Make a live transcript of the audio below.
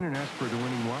And ask for the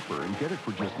winning Whopper and get it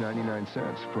for just 99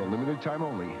 cents for a limited time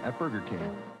only at Burger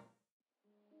King.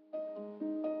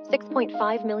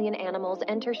 6.5 million animals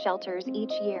enter shelters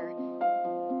each year,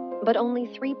 but only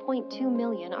 3.2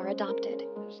 million are adopted.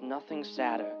 There's nothing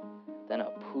sadder than a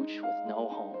pooch with no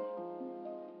home.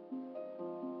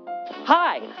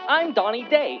 Hi, I'm Donnie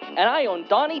Day, and I own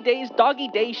Donnie Day's Doggy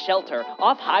Day Shelter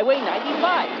off Highway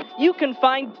 95. You can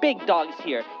find big dogs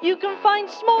here. You can find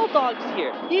small dogs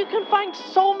here. You can find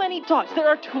so many dogs. There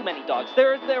are too many dogs.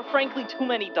 There are frankly too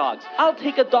many dogs. I'll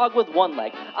take a dog with one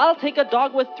leg. I'll take a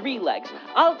dog with 3 legs.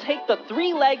 I'll take the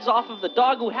 3 legs off of the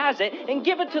dog who has it and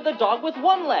give it to the dog with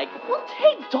 1 leg. We'll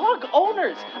take dog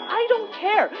owners. I don't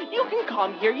care. You can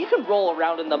come here. You can roll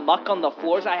around in the muck on the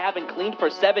floors I haven't cleaned for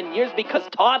 7 years because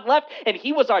Todd left and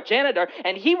he was our janitor,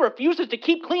 and he refuses to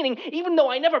keep cleaning even though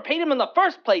I never paid him in the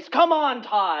first place. Come on,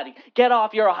 Todd. Get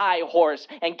off your high horse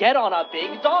and get on a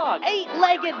big dog.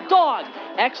 8-legged dog.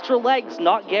 Extra legs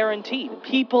not guaranteed.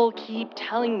 People keep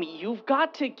telling me you've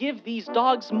got to give these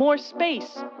dogs more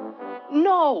space.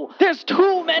 No, there's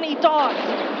too many dogs.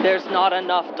 There's not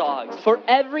enough dogs. For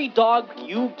every dog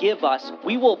you give us,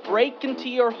 we will break into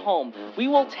your home. We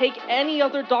will take any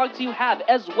other dogs you have,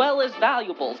 as well as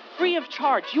valuables, free of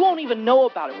charge. You won't even know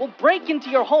about it. We'll break into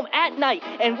your home at night,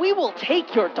 and we will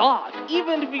take your dog.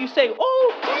 Even if you say,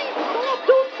 oh, please stop,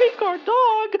 don't take our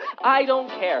dog. I don't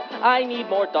care. I need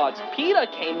more dogs. PETA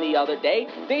came the other day.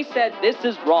 They said, this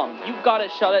is wrong. You've got to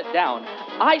shut it down.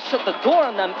 I shut the door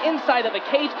on them inside of a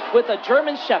cage with a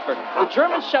German Shepherd. The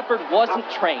German Shepherd wasn't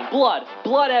trained. Blood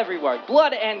everywhere.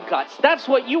 Blood and guts. That's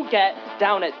what you get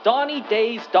down at Donnie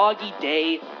Day's Doggy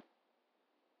Day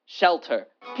Shelter.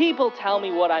 People tell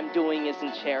me what I'm doing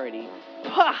isn't charity.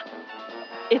 Pah!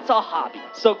 It's a hobby.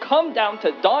 So come down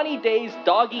to Donnie Day's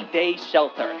Doggy Day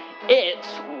Shelter. It's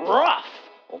rough.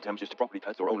 All damages to property,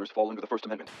 pets, or owners fall under the First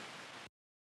Amendment.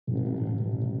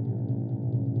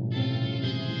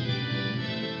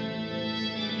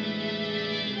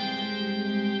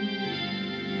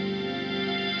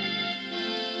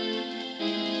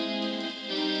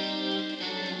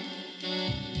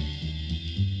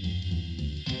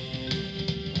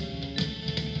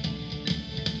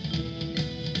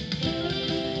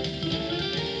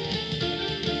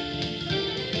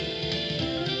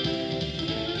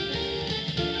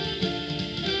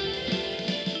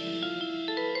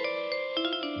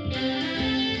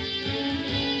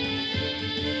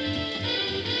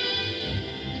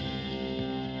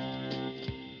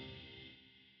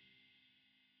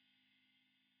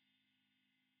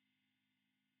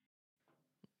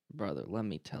 Brother, let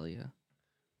me tell you.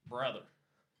 Brother.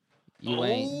 You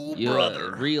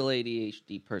a real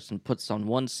ADHD person puts on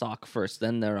one sock first,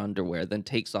 then their underwear, then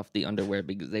takes off the underwear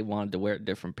because they wanted to wear a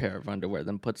different pair of underwear,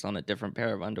 then puts on a different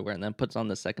pair of underwear, and then puts on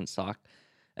the second sock,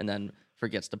 and then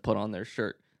forgets to put on their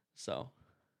shirt. So,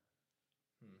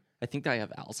 I think I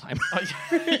have Alzheimer's.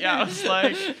 Yeah, I was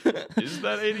like, is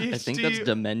that ADHD? I think that's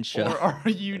dementia. Or are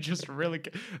you just really...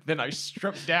 Then I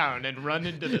strip down and run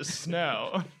into the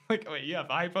snow. Like, wait, you have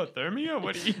hypothermia?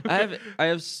 What do you... I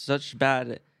have such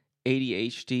bad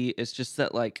ADHD. It's just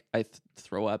that, like, I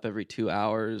throw up every 2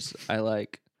 hours. I,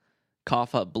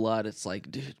 cough up blood. It's like,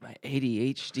 dude, my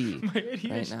ADHD. My ADHD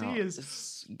right now,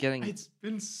 is getting... It's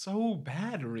been so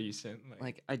bad recently.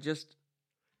 Like, I just...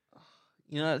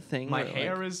 You know that thing? My where,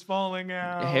 hair is falling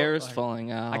out. Hair is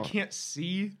falling out. I can't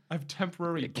see. I have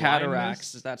temporary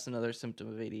cataracts. blindness. That's another symptom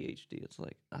of ADHD. It's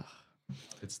like, ugh.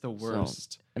 It's the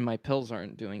worst. And my pills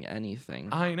aren't doing anything.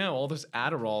 I know, all this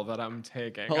Adderall that I'm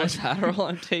taking. All this Adderall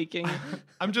I'm taking.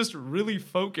 I'm just really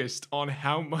focused on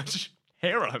how much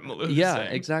hair I'm losing. Yeah,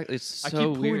 exactly. It's so I keep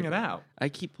pulling weird. it out. I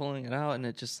keep pulling it out, and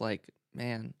it's just like,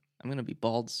 man, I'm going to be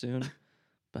bald soon.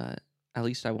 But at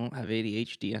least I won't have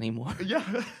ADHD anymore.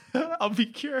 Yeah, I'll be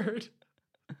cured.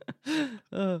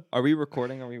 Are we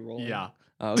recording? Are we rolling? Yeah.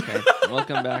 Oh, okay.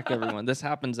 Welcome back, everyone. This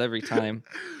happens every time.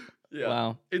 Yeah.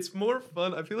 Wow. It's more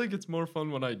fun. I feel like it's more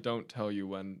fun when I don't tell you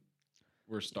when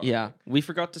we're starting. Yeah. We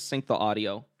forgot to sync the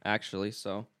audio, actually,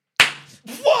 so.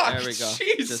 Fuck! There we go.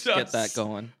 Jesus. Just get that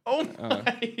going. Oh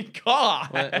my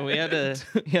God. We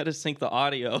had to sync the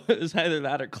audio. It was either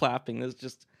that or clapping. It was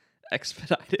just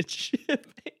expedited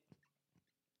shipping.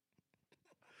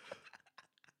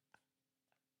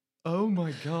 Oh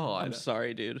my God. I'm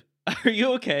sorry, dude. Are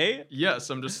you okay?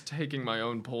 Yes, I'm just taking my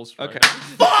own pulse right Okay. now.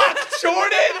 Fuck,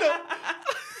 Jordan!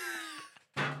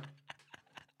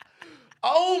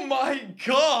 Oh my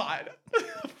God.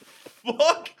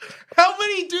 Fuck. How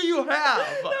many do you have?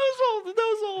 That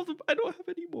was all of them. I don't have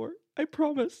any more. I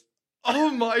promise.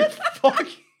 Oh my fucking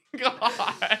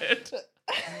God.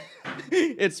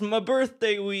 It's my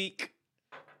birthday week.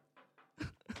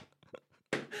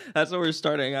 That's where we're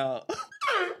starting out.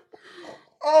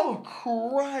 Oh,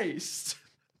 Christ.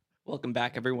 Welcome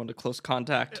back, everyone, to Close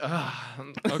Contact. The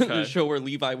Okay. show where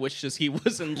Levi wishes he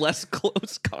was in less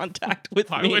close contact with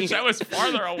me. I wish I was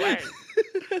farther away.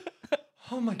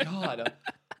 Oh my God.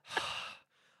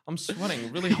 I'm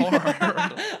sweating really hard.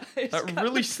 That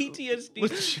really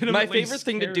PTSD. My favorite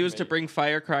thing to do is to bring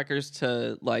firecrackers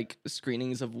to like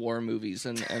screenings of war movies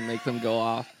and make them go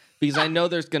off. Because I know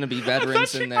there's going to be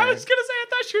veterans in there. I was gonna say. I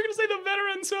thought you were gonna say the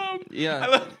veterans home.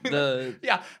 Yeah.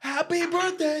 Yeah. Happy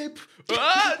birthday.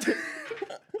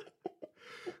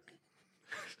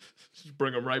 Just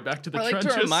bring them right back to the I like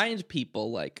trenches. to remind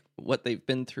people like what they've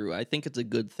been through. I think it's a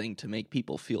good thing to make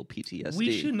people feel PTSD.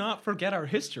 We should not forget our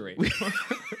history.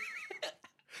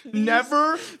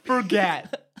 Never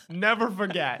forget. Never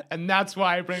forget. And that's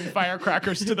why I bring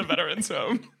firecrackers to the veterans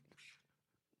home.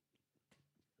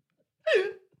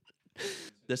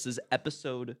 This is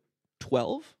episode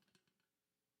 12?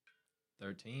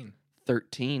 13.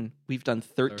 13. We've done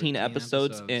 13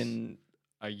 episodes in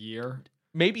a year.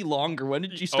 Maybe longer. When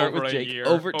did you start Over with a Jake? year.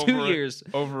 Over 2 years.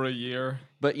 Over a year.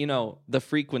 But you know, the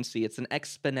frequency, it's an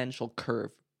exponential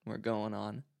curve we're going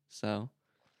on. So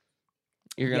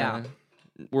you're gonna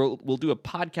we'll do a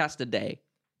podcast a day.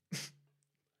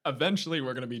 Eventually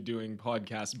we're gonna be doing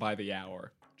podcasts by the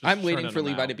hour. I'm waiting for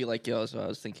Levi to be like, yo, so I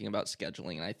was thinking about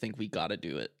scheduling, and I think we gotta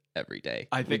do it every day.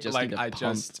 I think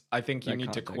I think you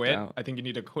need to quit. Out. I think you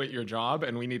need to quit your job,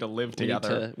 and we need to live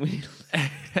together. You're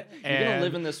gonna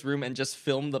live in this room and just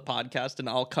film the podcast, and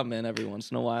I'll come in every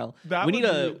once in a while. We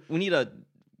need a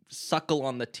suckle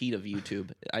on the teat of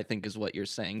YouTube, I think is what you're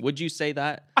saying. Would you say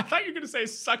that? I thought you were gonna say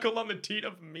suckle on the teat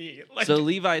of me. Like, so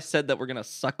Levi said that we're gonna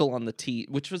suckle on the teat,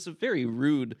 which was a very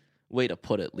rude way to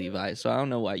put it, Levi. So I don't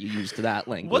know why you used that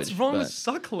language. what's wrong with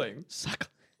suckling?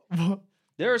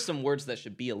 There are some words that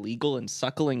should be illegal, and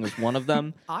suckling is one of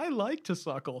them. I like to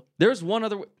suckle. There's one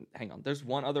other. Hang on. There's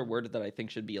one other word that I think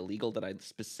should be illegal that I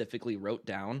specifically wrote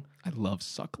down. I love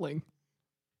suckling.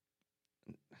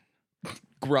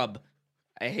 Grub.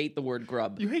 I hate the word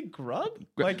grub. You hate grub?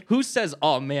 Like, who says,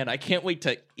 "Oh man, I can't wait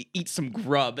to eat some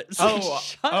grub"? It's like,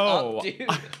 shut up, dude.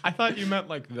 I thought you meant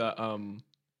like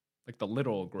the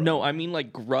literal grub. No, I mean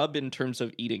like grub in terms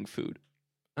of eating food.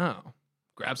 Oh,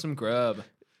 grab some grub.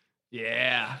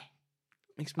 Yeah.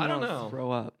 Makes me want to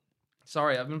throw up.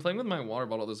 Sorry, I've been playing with my water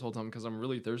bottle this whole time because I'm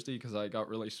really thirsty because I got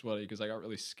really sweaty because I got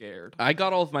really scared. I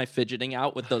got all of my fidgeting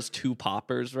out with those 2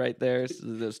 poppers right there. So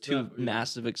those 2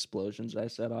 massive explosions I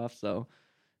set off. So,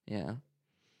 yeah.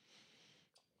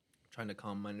 Trying to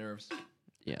calm my nerves.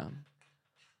 Yeah.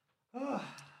 Okay.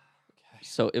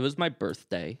 So it was my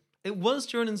birthday. It was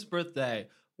Jordan's birthday.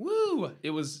 Woo!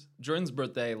 It was Jordan's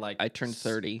birthday. Like I turned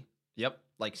 30. Yep,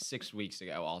 like 6 weeks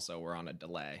ago. Also, we're on a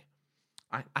delay.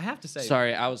 I have to say.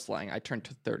 Sorry, I was lying. I turned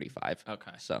to 35.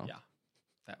 Okay. So yeah,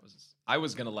 that was. I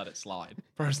was gonna let it slide.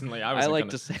 Personally, I like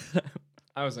to say that.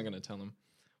 I wasn't gonna tell him.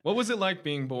 What was it like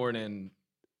being born in?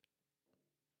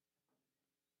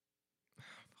 Fuck,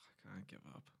 I give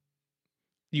up.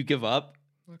 You give up?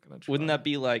 I'm not gonna try. Wouldn't that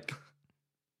be like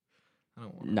I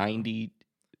don't want 90?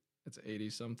 It's 80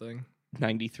 something.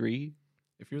 93?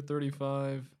 If you're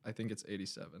 35, I think it's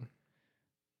 87.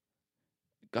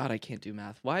 God, I can't do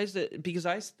math. Why is it? Because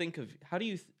I think of how do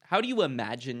you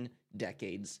imagine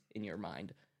decades in your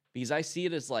mind? Because I see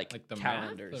it as like the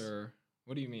calendars. math, or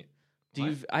what do you mean?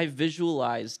 I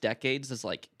visualize decades as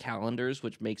like calendars,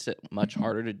 which makes it much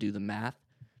harder to do the math.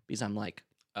 Because I'm like,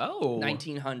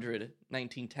 1900,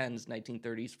 1910s,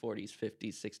 1930s, 40s,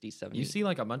 50s, 60s, 70s. You see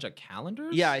like a bunch of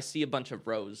calendars? Yeah, I see a bunch of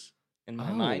rows in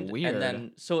my mind. Weird. And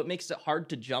then so it makes it hard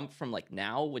to jump from like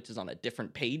now, which is on a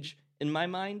different page in my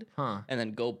mind, and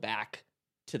then go back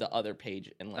to the other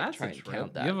page and like try and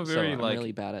count that. You have a very I'm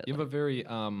really bad at. You have a very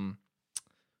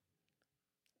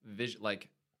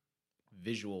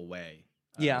visual way.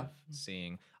 Of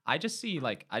seeing. I just see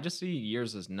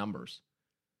years as numbers.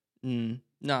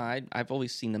 No, I've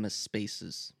always seen them as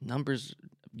spaces. Numbers,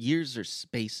 years are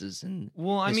spaces in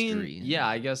history. Yeah,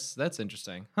 I guess that's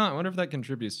interesting. I wonder if that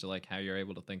contributes to like how you're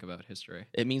able to think about history.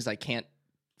 It means I can't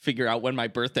figure out when my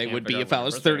birthday would be if I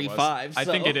was 35. I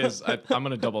think it is. I'm going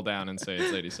to double down and say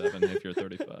it's 87 if you're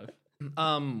 35.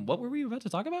 What were we about to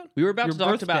talk about? We were about to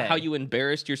talk about how you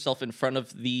embarrassed yourself in front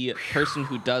of the person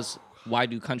who does Why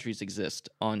Do Countries Exist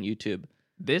on YouTube.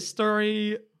 This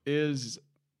story is...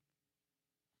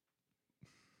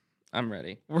 I'm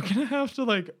ready. We're going to have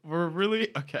to we're really...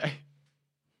 Okay.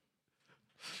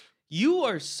 You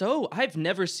are so... I've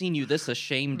never seen you this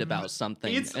ashamed about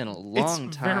something in a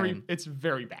long time. It's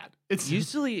very bad. It's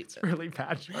really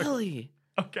bad. Really?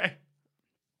 Okay.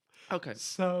 Okay.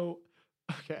 So,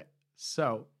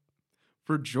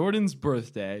 for Jordan's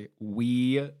birthday,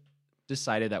 we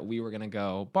decided that we were going to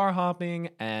go bar hopping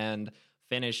and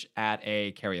finish at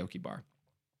a karaoke bar.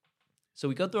 So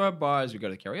we go through our bars, we go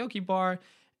to the karaoke bar,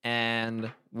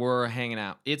 and we're hanging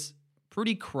out. It's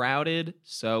pretty crowded,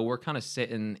 so we're kind of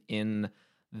sitting in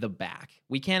the back.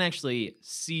 We can't actually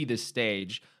see the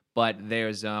stage, but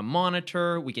there's a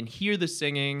monitor. We can hear the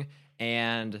singing,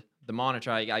 and the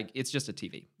monitor, it's just a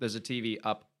TV. There's a TV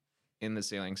up in the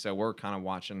ceiling, so we're kind of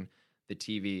watching the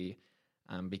TV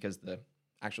because the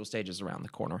actual stage is around the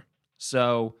corner.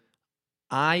 So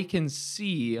I can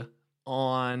see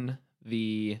on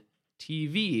the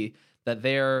TV that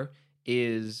there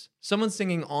is someone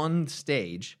singing on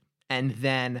stage, and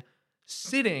then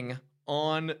sitting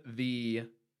on the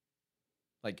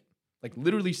like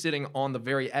literally sitting on the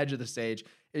very edge of the stage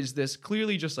is this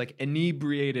clearly just like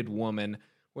inebriated woman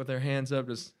with her hands up,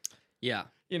 just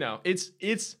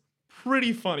it's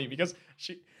pretty funny because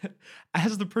she,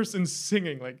 as the person's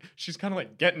singing, like she's kind of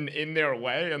like getting in their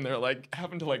way, and they're like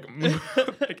having to like move,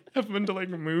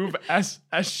 move as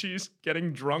she's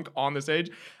getting drunk on the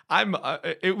stage.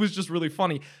 It was just really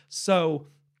funny. So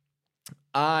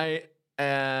I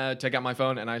take out my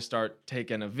phone and I start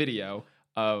taking a video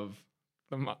of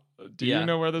the. Do you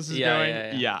know where this is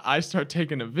going? Yeah, I start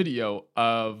taking a video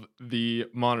of the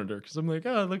monitor because I'm like,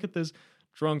 oh, look at this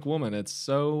drunk woman. It's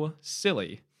so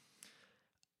silly.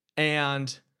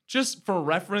 And just for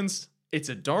reference, it's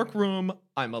a dark room.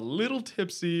 I'm a little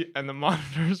tipsy, and the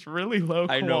monitor's really low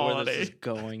quality. I know where this is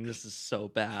going. This is so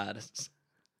bad.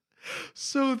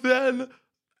 So then,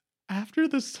 after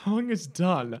the song is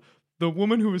done, the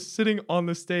woman who was sitting on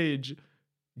the stage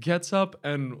gets up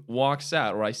and walks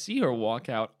out, or I see her walk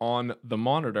out on the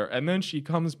monitor, and then she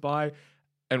comes by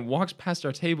and walks past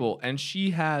our table, and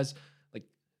she has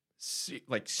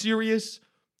like serious,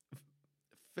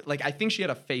 like I think she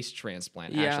had a face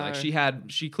transplant. Actually,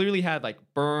 like she clearly had like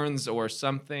burns or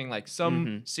something, like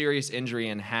some serious injury,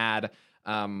 and had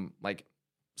like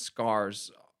scars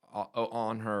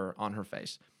on her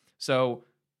face. So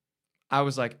I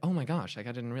was like, oh my gosh, like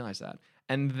I didn't realize that.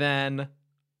 And then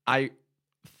I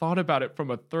thought about it from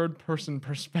a third person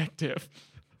perspective.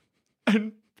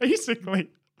 And basically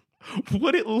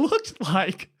what it looked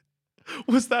like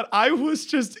was that I was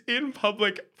just in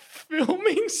public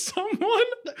filming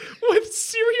someone with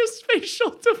serious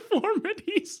facial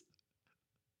deformities.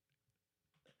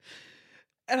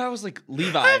 And I was like,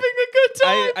 Levi. Having a good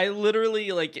time. I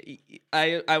literally, like,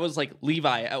 I was like,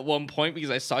 Levi at one point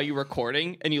because I saw you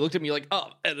recording and you looked at me like,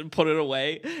 oh, and then put it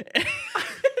away.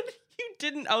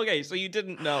 Okay, so you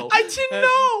didn't know. I didn't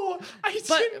know. I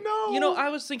didn't know. You know, I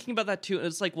was thinking about that too. And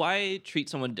it's like, why treat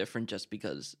someone different just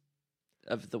because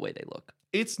of the way they look?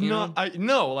 It's not.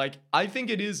 I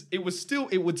think it is. It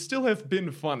would still have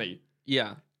been funny.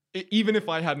 Yeah. Even if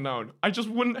I had known, I just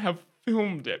wouldn't have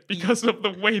filmed it because of the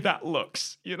way that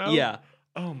looks. You know? Yeah.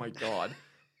 Oh my god,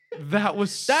 that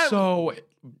was so.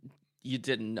 You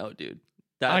didn't know, dude.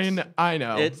 I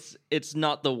know. It's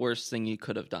not the worst thing you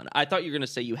could have done. I thought you were gonna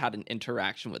say you had an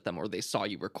interaction with them, or they saw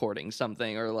you recording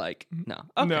something, or like no,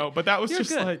 okay. No. But that was just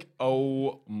good. like,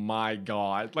 oh my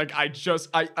god. Like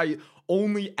I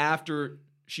only after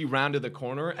she rounded the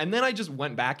corner, and then I just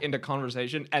went back into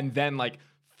conversation, and then like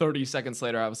 30 seconds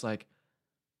later, I was like,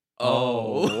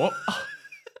 oh.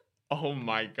 Oh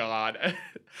my god.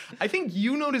 I think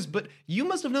you noticed, but you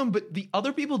must have known, but the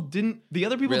other people didn't. The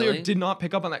other people there did not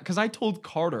pick up on that because I told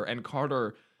Carter, and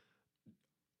Carter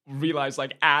realized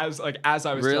as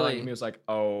I was telling him, he was like,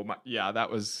 "Oh my, yeah, that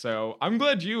was so." I'm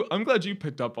glad you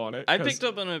picked up on it. I picked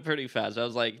up on it pretty fast. I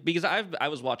was like, because I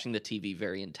was watching the TV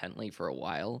very intently for a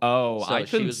while. Oh, so I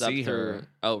couldn't see her.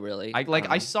 Oh, really?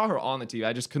 I saw her on the TV.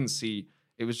 I just couldn't see.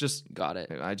 It was just got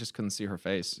it. I just couldn't see her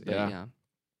face. But yeah.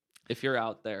 If you're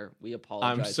out there, we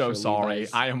apologize. I'm so sorry.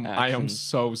 Levi's I am actions.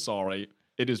 so sorry.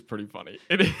 It is pretty funny.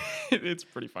 It's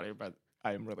pretty funny, but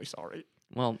I am really sorry.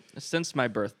 Well, since my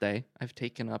birthday, I've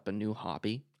taken up a new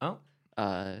hobby. Oh.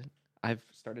 I've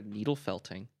started needle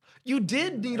felting. You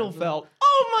did needle felt.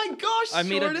 Oh my gosh, I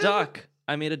made a duck.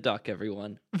 I made a duck,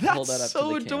 everyone. That's Hold that up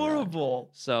so to the camera.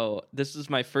 adorable. So this is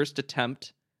my first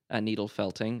attempt at needle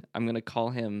felting. I'm going to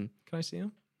call him... Can I see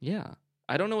him? Yeah.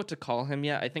 I don't know what to call him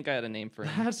yet. I think I had a name for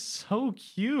him. That's so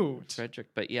cute. Frederick,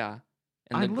 but yeah.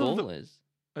 And the goal is...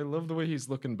 I love the way he's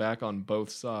looking back on both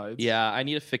sides. Yeah, I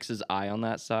need to fix his eye on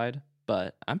that side.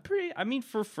 But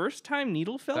for first time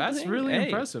needle felting... That's really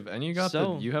impressive. And you got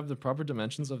you have the proper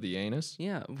dimensions of the anus.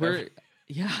 Yeah,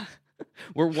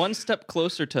 we're one step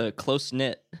closer to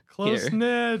close-knit.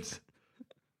 Close-knit.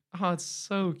 Oh, it's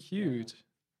so cute. So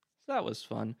that was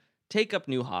fun. Take up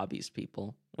new hobbies,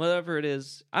 people. Whatever it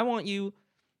is. I want you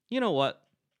know what?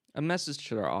 a message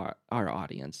to our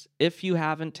audience. If you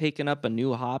haven't taken up a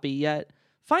new hobby yet,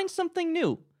 find something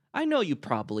new. I know you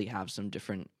probably have some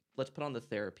different... Let's put on the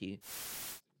therapy.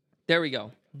 There we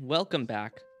go. Welcome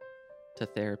back to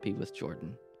Therapy with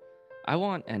Jordan. I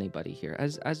want anybody here.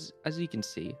 As you can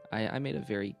see, I made a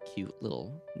very cute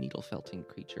little needle felting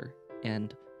creature,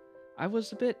 and I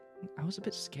was a bit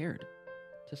scared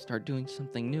to start doing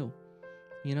something new.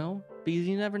 You know? Because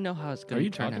you never know how it's going to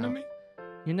turn out. Are you talking to me?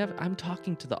 I'm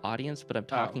talking to the audience, but I'm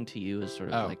talking to you as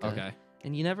sort of okay.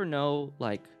 And you never know,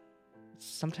 like, it's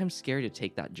sometimes scary to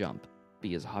take that jump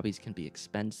because hobbies can be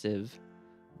expensive,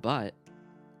 but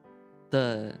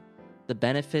the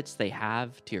benefits they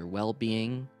have to your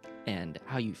well-being and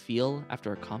how you feel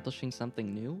after accomplishing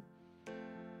something new,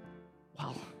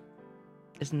 well,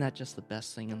 isn't that just the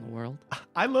best thing in the world?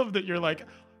 I love that you're like,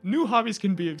 new hobbies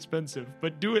can be expensive,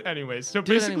 but do it anyways. So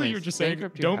basically, you're just saying,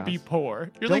 don't be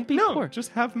poor. You're Don't like, be no, poor.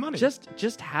 just have money.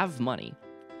 Just have money.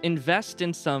 Invest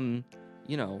in some,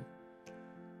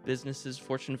 businesses,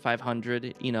 Fortune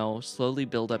 500, slowly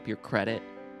build up your credit,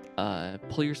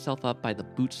 pull yourself up by the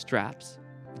bootstraps.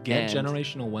 Get and,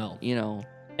 generational wealth.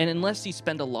 And unless you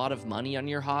spend a lot of money on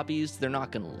your hobbies, they're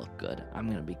not going to look good. I'm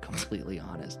going to be completely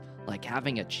honest. Like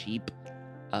having a cheap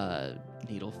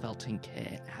needle felting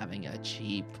kit, having a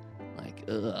cheap,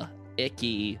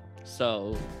 icky.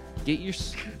 So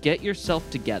get yourself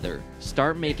together,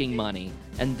 start making money,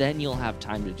 and then you'll have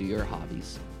time to do your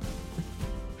hobbies.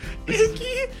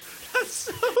 Icky? That's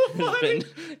so funny.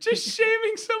 Just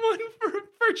shaming someone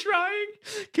for trying.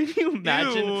 Can you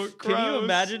imagine? Ew, can you gross.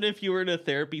 imagine if you were in a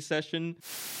therapy session?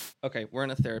 Okay, we're in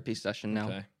a therapy session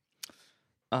now.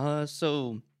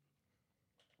 Okay.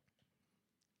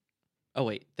 Oh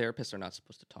wait, therapists are not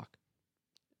supposed to talk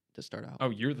to start out. Oh,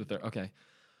 you're the okay.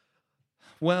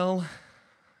 Well,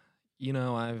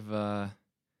 I've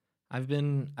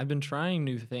been trying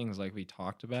new things like we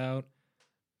talked about.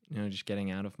 Just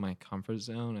getting out of my comfort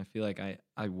zone. I feel like I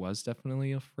was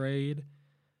definitely afraid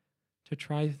to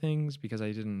try things because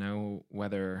I didn't know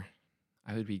whether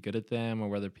I would be good at them or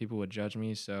whether people would judge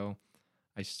me. So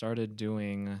I started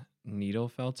doing needle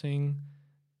felting,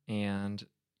 and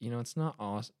it's not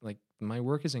awesome. Like, my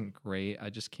work isn't great. I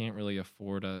just can't really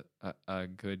afford a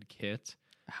good kit.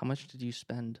 How much did you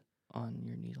spend on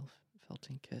your needle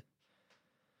felting kit?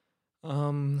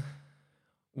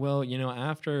 Well,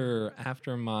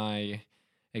 after my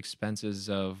expenses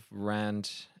of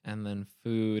rent and then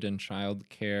food and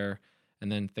childcare and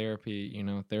then therapy,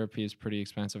 therapy is pretty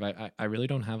expensive. I really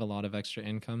don't have a lot of extra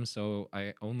income, so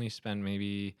I only spend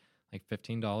maybe like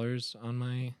 $15 on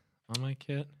my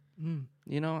kit. I'm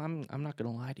not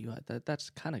gonna lie to you. That's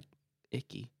kind of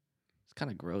icky. It's kind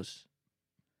of gross.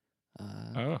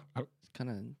 It's kind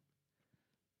of.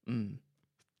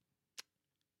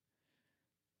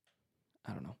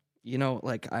 I don't know.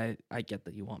 I get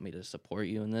that you want me to support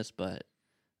you in this, but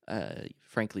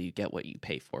frankly, you get what you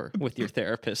pay for with your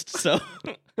therapist. So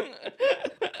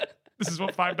This is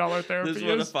what $5 therapy is. This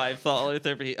is what a $5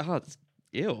 therapy. Oh, it's,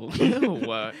 ew.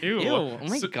 Ew. Ew. Oh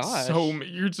my gosh. So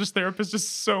your therapist is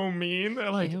so mean.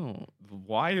 They're like, Ew.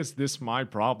 why is this my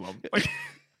problem? Like,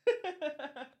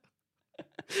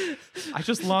 I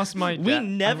just lost my We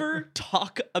never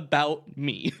talk about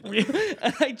me.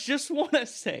 And I just want to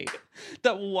say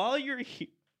that while you're here,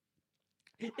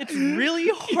 it's really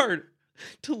hard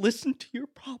to listen to your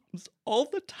problems all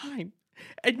the time.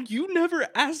 And you never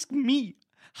ask me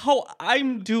how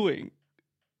I'm doing.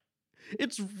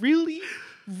 It's really,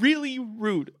 really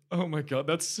rude. Oh my God,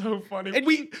 that's so funny. And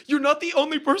you're not the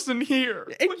only person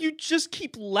here. And you just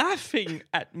keep laughing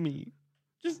at me.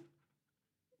 Just...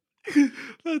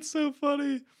 That's so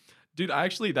funny. Dude,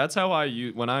 that's how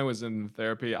when I was in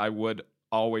therapy, I would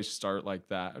always start like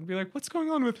that. I'd be like, what's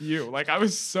going on with you? Like, I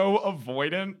was so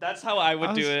avoidant. That's how I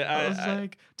would do it. I was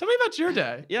like, tell me about your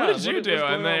day. Yeah, what did you do? what's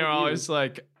going And they on were with always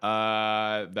like,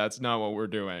 that's not what we're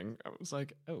doing. I was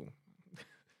like, oh.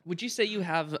 Would you say you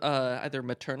have either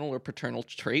maternal or paternal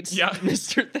traits, Yeah.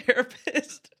 Mr.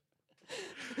 Therapist?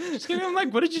 Just kidding. I'm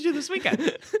like, what did you do this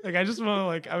weekend? Like, I just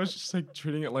want to I was just like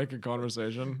treating it like a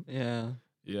conversation. Yeah.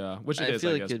 Yeah, which it I is, feel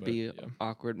I like guess, it'd but, be yeah.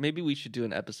 awkward. Maybe we should do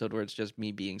an episode where it's just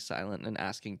me being silent and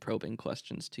asking probing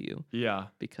questions to you. Yeah,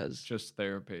 Because just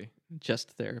therapy. just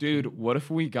therapy. Dude, what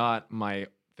if we got my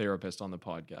therapist on the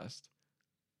podcast?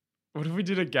 What if we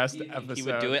did a guest episode? He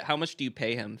would do it. How much do you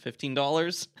pay him?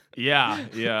 $15? Yeah.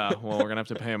 Well, we're gonna have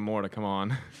to pay him more to come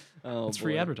on. Oh, It's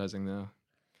free boy. advertising, though.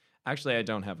 Actually, I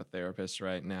don't have a therapist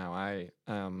right now.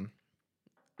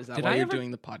 Is that Did why I you're ever-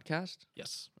 doing the podcast?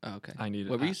 Yes. Oh, okay. I need.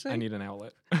 What were you saying? I need an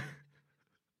outlet.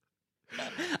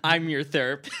 I'm your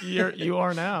therapist. You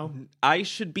are now. I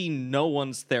should be no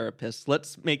one's therapist.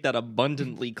 Let's make that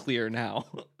abundantly clear now.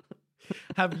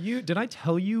 Did I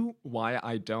tell you why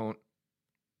I don't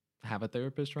have a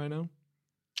therapist right now?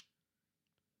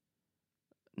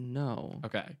 No.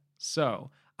 Okay.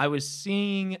 So I was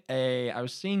seeing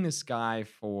this guy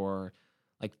for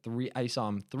like I saw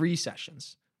him 3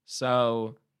 sessions.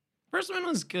 So first one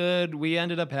was good. We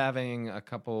ended up having a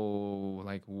couple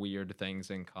like weird things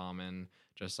in common.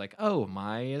 Just like, oh,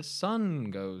 my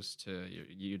son goes to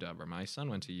UW, or my son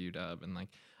went to UW, and like,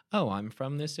 oh, I'm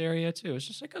from this area too. It's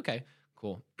just like, okay,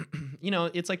 cool.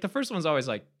 It's like the first one's always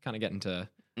like kind of getting to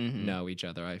know each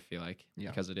other, I feel like,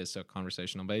 because it is so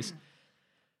conversational based.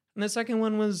 And the second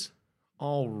one was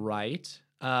all right.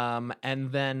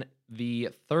 And then the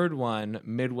third one,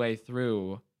 midway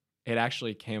through, it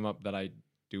actually came up that I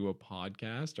do a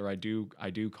podcast, or I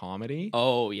do comedy.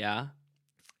 Oh, yeah.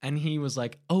 And he was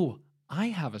like, oh, I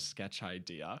have a sketch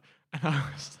idea. And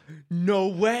I was like, no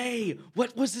way.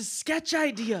 What was his sketch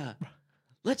idea?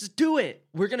 Let's do it.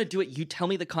 We're going to do it. You tell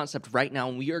me the concept right now,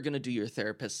 and we are going to do your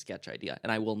therapist sketch idea.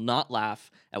 And I will not laugh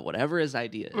at whatever his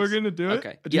idea is. We're going to do it?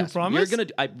 Okay. Do you promise? You're going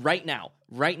to do right now,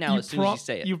 as soon as you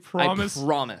say it. You promise? I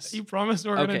promise. You promise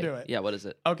we're going to do it? Yeah, what is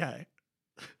it? Okay.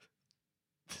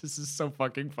 This is so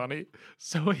fucking funny.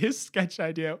 So his sketch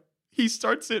idea, he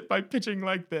starts it by pitching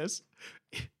like this.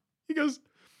 He goes,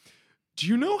 do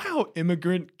you know how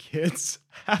immigrant kids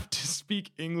have to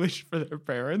speak English for their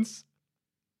parents?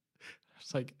 I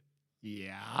was like,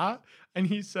 yeah. And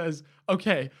he says,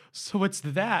 okay, so it's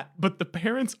that, but the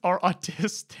parents are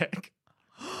autistic.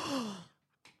 And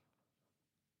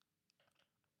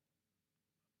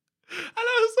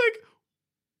I was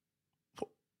like,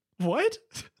 what?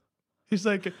 He's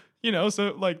like,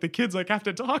 so like the kids like have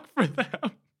to talk for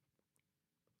them.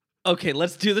 Okay,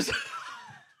 let's do this.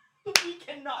 We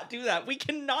cannot do that. We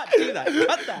cannot do that.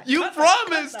 Cut that. You cut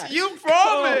promised. That. You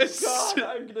promised. Oh,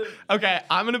 God, Okay,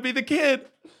 I'm gonna be the kid.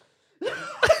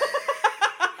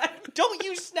 Don't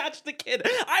you snatch the kid.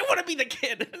 I want to be the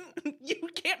kid. You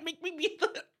can't make me be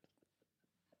the...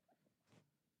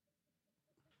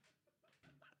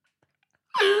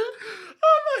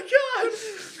 Oh my god.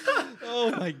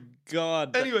 Oh my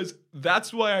god. Anyways,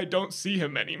 that's why I don't see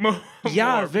him anymore.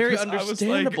 Yeah, very because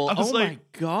understandable. I was my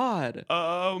like, god.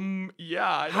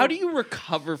 Yeah. How do you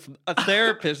recover from a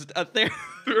therapist?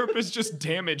 Therapist just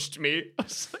damaged me.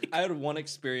 I had one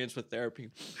experience with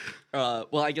therapy.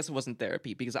 Well, I guess it wasn't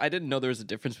therapy because I didn't know there was a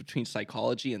difference between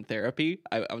psychology and therapy.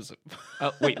 I was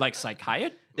wait, like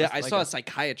psychiatrist? Yeah, I saw a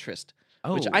psychiatrist.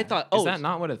 Oh, which I thought, is that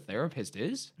not what a therapist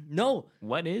is? No.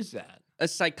 What is that? A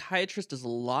psychiatrist is a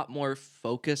lot more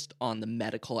focused on the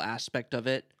medical aspect of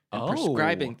it and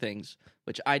prescribing things,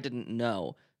 which I didn't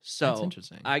know. So that's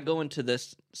interesting. I go into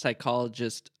this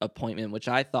psychologist appointment, which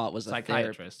I thought was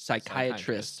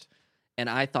psychiatrist, and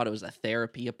I thought it was a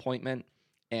therapy appointment.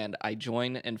 And I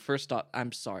joined, and first off,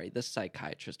 I'm sorry, this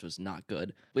psychiatrist was not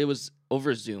good. It was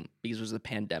over Zoom because it was the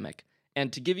pandemic.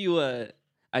 And to give you a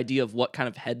idea of what kind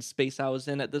of headspace I was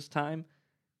in at this time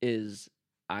is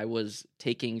I was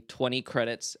taking 20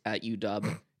 credits at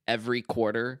UW every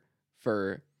quarter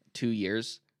for 2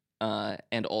 years,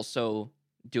 and also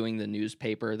doing the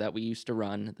newspaper that we used to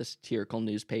run, the satirical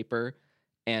newspaper,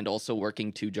 and also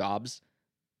working 2 jobs.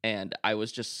 And I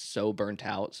was just so burnt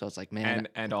out. So I was like, man.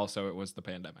 And also it was the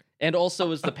pandemic. And also it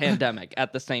was the pandemic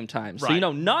at the same time. So,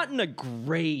 right. Not in a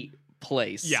great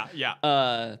place.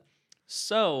 Yeah.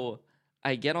 So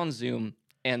I get on Zoom,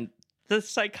 and the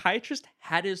psychiatrist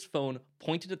had his phone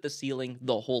pointed at the ceiling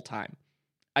the whole time.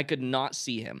 I could not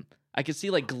see him. I could see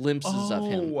like glimpses of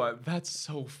him. Oh, that's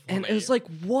so funny. And it was like,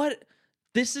 what?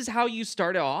 This is how you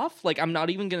start off? Like, I'm not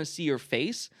even going to see your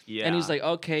face? Yeah. And he's like,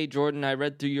 okay, Jordan, I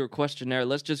read through your questionnaire.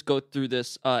 Let's just go through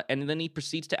this. And then he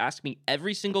proceeds to ask me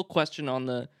every single question on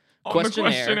the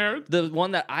questionnaire. The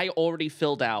one that I already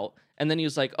filled out. And then he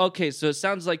was like, okay, so it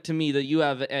sounds like to me that you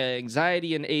have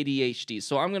anxiety and ADHD.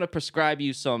 So I'm going to prescribe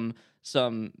you some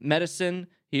medicine.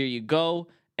 Here you go.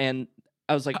 And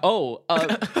I was like,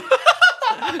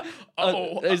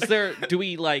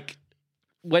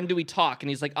 when do we talk? And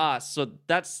he's like, so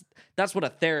that's what a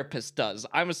therapist does.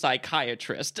 I'm a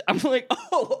psychiatrist. I'm like,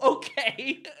 oh,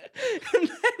 okay. And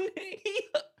then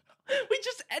we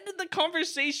just ended the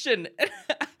conversation.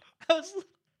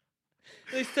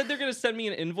 They said they're going to send me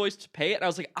an invoice to pay it. And I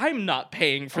was like, I'm not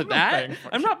paying for that.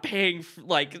 I'm not paying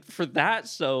for that.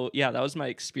 So yeah, that was my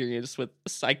experience with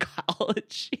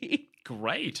psychology.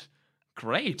 Great.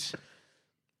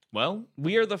 Well,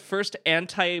 we are the first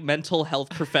anti-mental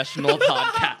health professional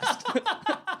podcast.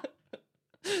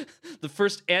 The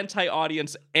first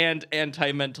anti-audience and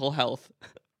anti-mental health.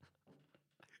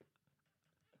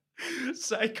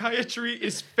 Psychiatry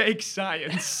is fake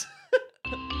science.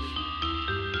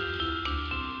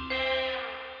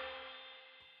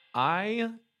 I,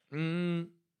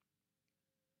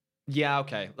 yeah,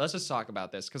 okay. Let's just talk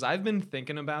about this because I've been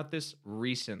thinking about this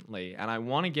recently and I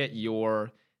want to get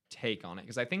your take on it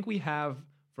because I think we have,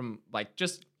 from like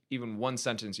just even one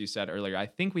sentence you said earlier, I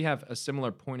think we have a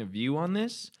similar point of view on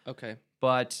this. Okay.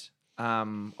 But,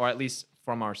 or at least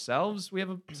from ourselves, we have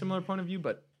a similar point of view,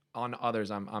 but on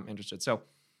others, I'm interested. So,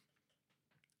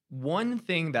 one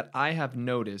thing that I have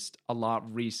noticed a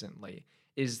lot recently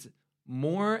is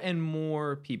more and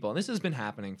more people, and this has been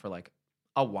happening for like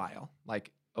a while,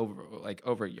 like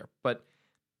over a year, but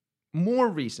more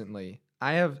recently,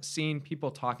 I have seen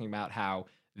people talking about how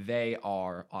they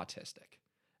are autistic.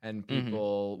 And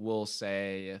people will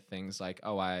say things like,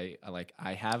 "Oh, I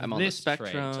have I'm on this the trait.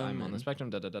 spectrum, I'm on the and- spectrum."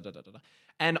 Da, da, da, da, da, da.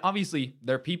 And obviously,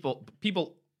 there are people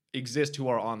exist who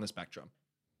are on the spectrum,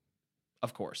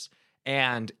 of course.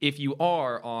 And if you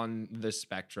are on the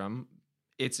spectrum,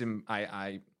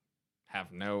 I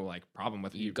have no like problem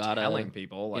with you gotta- telling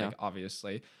people. Like, yeah.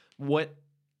 obviously, what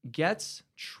gets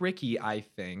tricky, I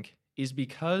think, is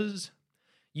because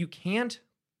you can't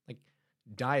like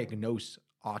diagnose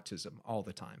autism all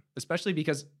the time, especially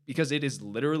because it is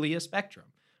literally a spectrum,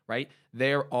 right?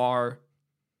 There are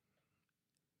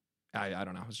I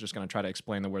don't know. I was just going to try to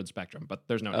explain the word spectrum, but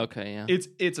there's no Okay, yeah.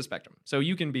 It's a spectrum. So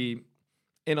you can be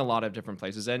in a lot of different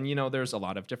places and there's a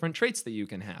lot of different traits that you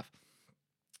can have.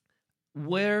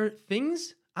 Where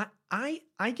things I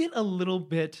get a little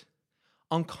bit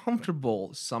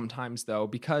uncomfortable sometimes though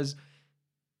because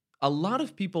a lot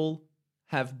of people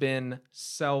have been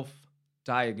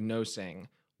self-diagnosing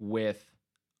with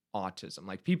autism.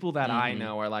 Like people that I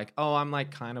know are like, "Oh, I'm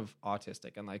like kind of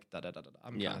autistic," and like da da da da.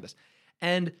 I'm kind of this.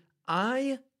 And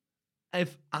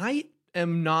if I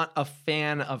am not a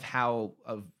fan of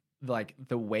like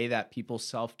the way that people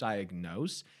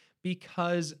self-diagnose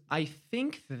because I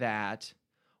think that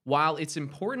while it's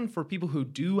important for people who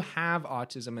do have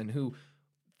autism and who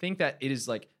think that it is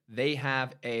like they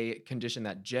have a condition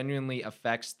that genuinely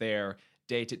affects their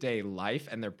day-to-day life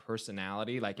and their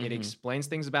personality, like it explains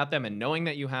things about them, and knowing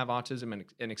that you have autism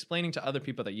and explaining to other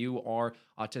people that you are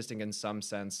autistic in some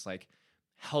sense like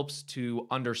helps to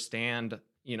understand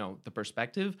the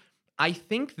perspective. I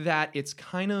think that it's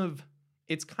kind of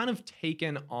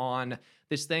taken on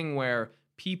this thing where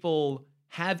people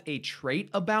have a trait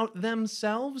about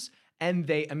themselves and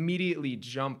they immediately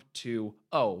jump to,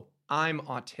 "Oh, I'm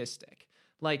autistic."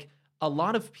 Like a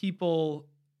lot of people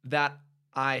that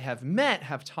I have met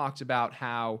have talked about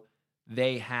how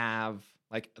they have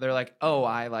they're like, "Oh,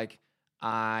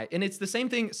 and it's the same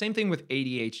thing with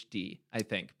ADHD, I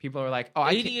think. People are like, "Oh,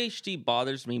 ADHD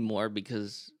bothers me more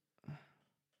because,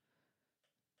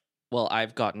 well,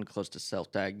 I've gotten close to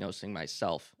self-diagnosing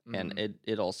myself, and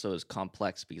it also is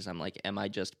complex because I'm like, am I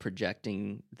just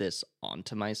projecting this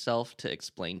onto myself to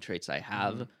explain traits I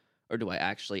have, or do I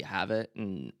actually have it?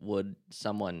 And would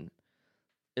someone...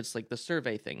 It's like the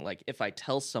survey thing. Like, if I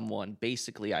tell someone,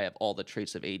 basically, I have all the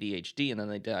traits of ADHD, and then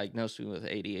they diagnose me with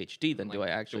ADHD, then do I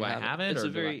actually have it? It's or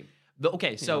a very...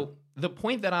 Okay, so the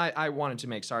point that I wanted to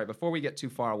make, sorry, before we get too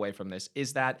far away from this,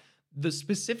 is that the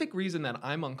specific reason that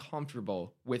I'm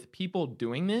uncomfortable with people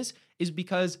doing this is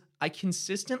because I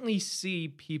consistently see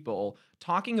people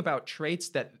talking about traits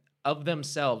that of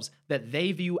themselves that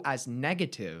they view as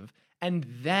negative and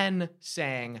then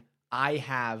saying, "I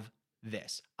have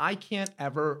this. I can't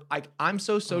ever, I'm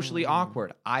so socially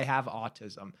awkward. I have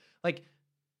autism." Like,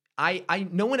 I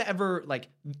no one ever, like,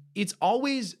 it's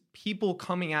always people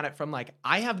coming at it from like,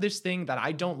 "I have this thing that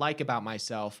I don't like about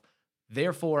myself,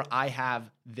 therefore I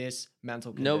have this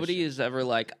mental condition." Nobody is ever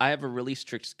like, "I have a really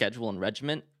strict schedule and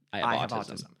regimen. I have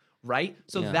autism." Right?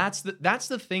 So that's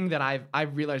the thing that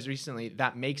I've realized recently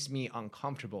that makes me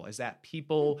uncomfortable, is that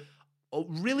people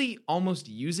really almost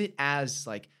use it as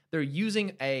like they're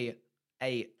using a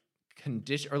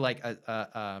condition, or like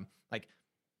like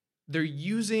they're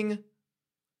using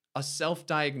a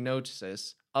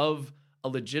self-diagnosis of a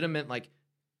legitimate, like,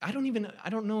 I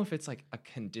don't know if it's like a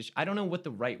condition. I don't know what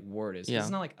the right word is. It's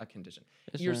not like a condition.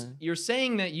 You're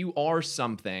saying that you are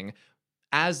something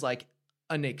as like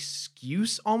an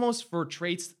excuse almost for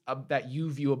traits that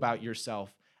you view about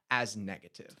yourself as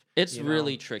negative. It's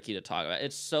really tricky to talk about.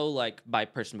 It's so like by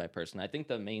person. I think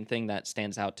the main thing that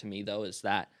stands out to me though is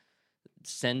that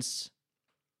since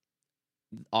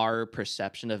our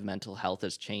perception of mental health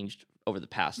has changed over the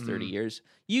past 30 years,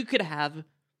 you could have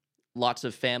lots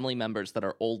of family members that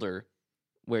are older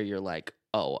where you're like,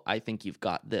 "Oh, I think you've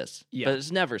got this." But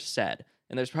it's never said.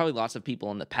 And there's probably lots of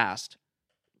people in the past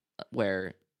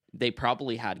where they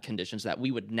probably had conditions that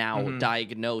we would now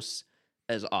diagnose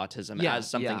as autism, as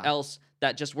something else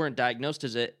that just weren't diagnosed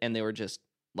as it, and they were just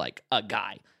like a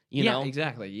guy, you know?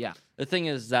 Exactly. Yeah. The thing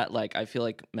is that, like, I feel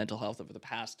like mental health over the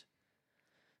past,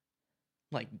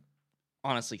 like,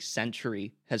 honestly,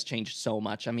 century has changed so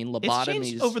much. I mean, It's lobotomies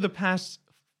changed over the past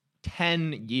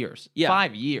 10 years, Yeah.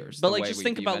 5 years. But the like, way just we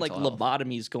think view about like mental health.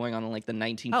 lobotomies going on in like the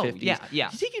 1950s. yeah.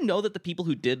 Did you know that the people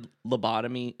who did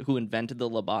lobotomy, who invented the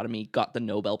lobotomy, got the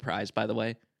Nobel Prize? By the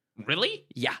way, Really?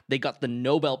 yeah, they got the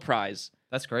Nobel Prize.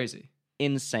 That's crazy.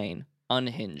 Insane,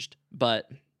 unhinged.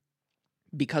 But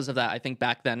because of that, I think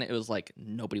back then it was like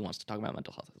nobody wants to talk about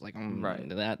mental health. It's like Right.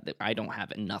 that I don't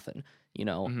have it, nothing, you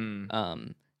know.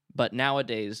 Mhm. But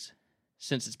nowadays,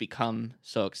 since it's become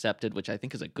so accepted, which I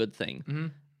think is a good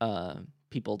thing,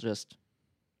 people just,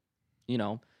 you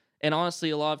know, and honestly,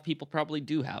 a lot of people probably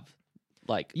do have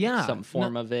like some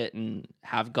form of it and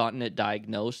have gotten it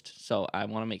diagnosed. So I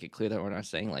want to make it clear that we're not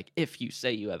saying like if you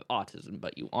say you have autism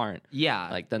but you aren't, Yeah.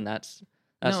 like then that's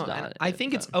no, not. and I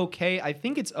think it's okay. I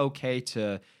think it's okay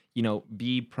to, you know,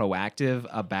 be proactive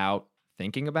about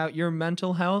thinking about your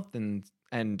mental health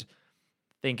and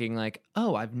thinking like,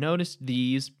 oh, I've noticed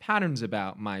these patterns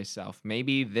about myself.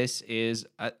 Maybe this is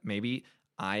maybe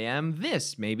I am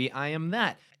this, maybe I am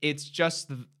that. It's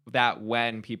just that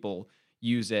when people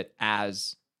use it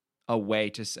as a way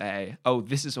to say, oh,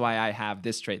 this is why I have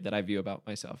this trait that I view about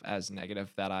myself as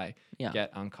negative, that I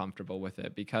get uncomfortable with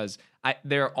it, because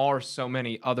there are so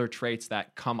many other traits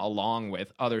that come along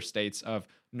with other states of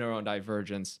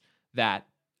neurodivergence that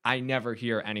I never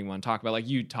hear anyone talk about. Like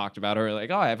you talked about earlier,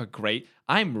 like, oh,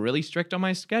 I'm really strict on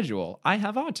my schedule. I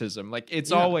have autism. Like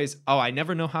it's always, oh, I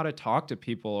never know how to talk to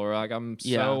people, or like I'm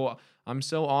so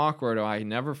awkward, or I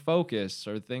never focus,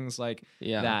 or things like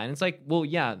that. And it's like, well,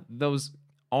 yeah, those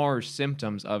are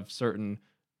symptoms of certain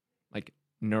like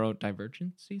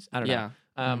neurodivergencies. I don't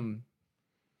know.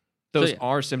 Those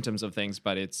are symptoms of things,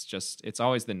 but it's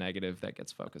always the negative that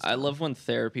gets focused on. I love when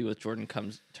therapy with Jordan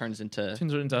turns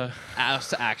into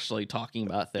us actually talking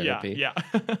about therapy. Yeah.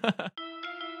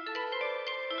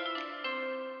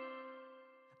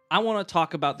 I want to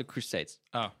talk about the Crusades.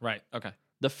 Oh, right. Okay.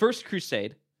 The first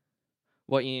Crusade,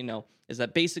 what you know, is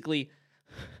that basically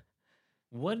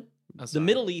what the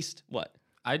Middle East. What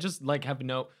I just like I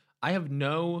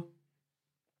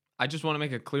just want to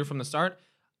make it clear from the start.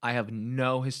 I have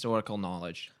no historical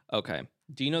knowledge. Okay.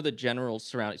 Do you know the general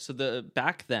surrounding? So the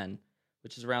back then,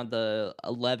 which is around the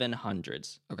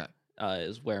 1100s, Okay.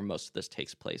 Is where most of this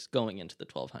takes place, going into the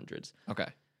 1200s. Okay.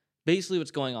 Basically,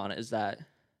 what's going on is that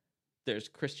there's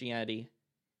Christianity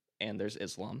and there's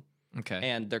Islam. Okay.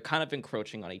 And they're kind of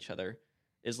encroaching on each other.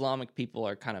 Islamic people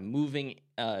are kind of moving,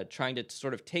 trying to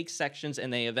sort of take sections,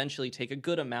 and they eventually take a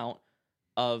good amount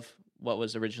of what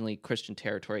was originally Christian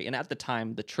territory. And at the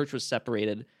time, the church was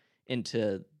separated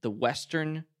into the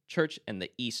Western church and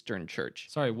the Eastern church.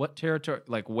 Sorry, what territory?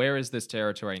 Like, where is this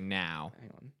territory now?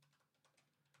 Hang on.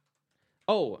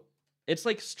 Oh, it's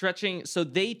like stretching. So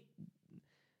the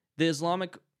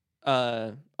Islamic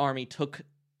army took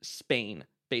Spain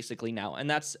basically now, and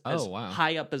that's as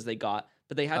high up as they got.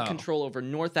 But they had control over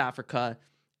North Africa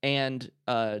and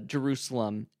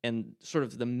Jerusalem and sort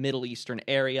of the Middle Eastern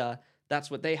area. That's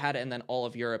what they had, and then all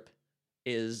of Europe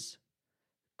is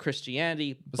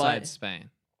Christianity. Besides Spain.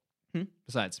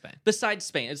 Besides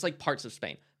Spain. It's like parts of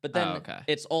Spain. But then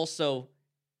it's also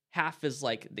half is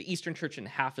like the Eastern Church and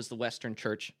half is the Western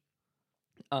Church.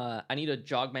 I need to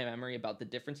jog my memory about the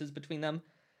differences between them.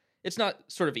 It's not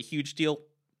sort of a huge deal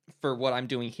for what I'm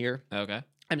doing here. Okay.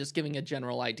 I'm just giving a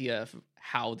general idea of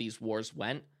how these wars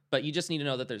went. But you just need to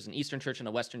know that there's an Eastern Church and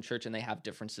a Western Church, and they have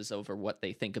differences over what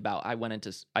they think about.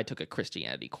 I took a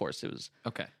Christianity course. It was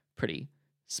pretty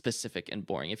specific and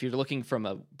boring. If you're looking from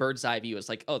a bird's eye view, it's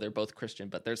like, oh, they're both Christian,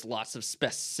 but there's lots of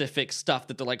specific stuff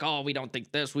that they're like, oh, we don't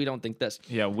think this, we don't think this.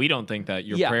 Yeah, we don't think that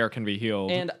your prayer can be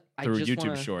healed through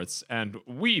YouTube shorts, and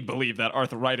we believe that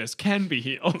arthritis can be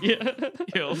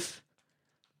healed.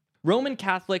 Roman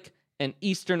Catholic and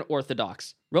Eastern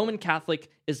Orthodox. Roman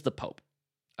Catholic is the Pope.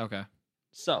 Okay.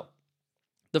 So,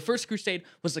 the First Crusade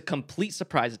was a complete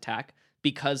surprise attack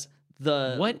because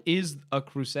What is a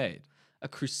crusade? A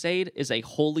crusade is a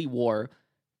holy war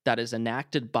that is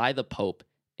enacted by the Pope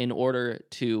in order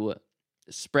to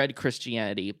spread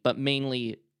Christianity, but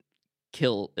mainly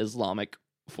kill Islamic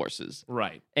forces.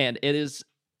 Right. And it is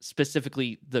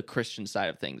specifically the Christian side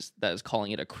of things that is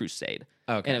calling it a crusade.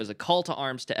 Okay. And it was a call to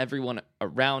arms to everyone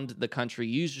around the country,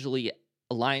 usually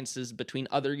alliances between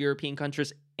other European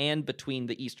countries and between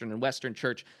the Eastern and Western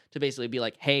Church, to basically be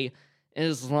like, hey,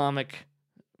 Islam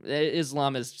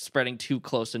is spreading too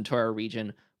close into our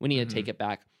region. We need to take it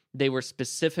back. they were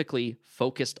specifically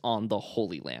focused on the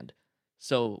Holy Land.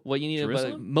 So what you need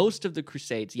Jerusalem? most of the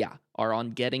Crusades, are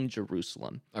on getting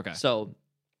Jerusalem. Okay. So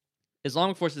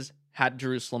Islamic forces had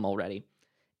Jerusalem already,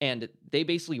 and they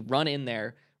basically run in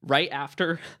there right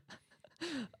after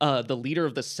the leader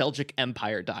of the Seljuk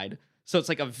Empire died. So it's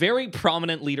like a very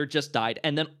prominent leader just died,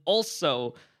 and then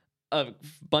also a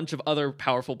bunch of other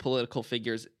powerful political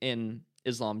figures in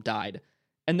Islam died.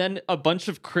 And then a bunch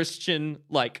of Christian,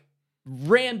 like,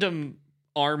 random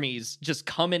armies just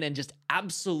come in and just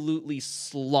absolutely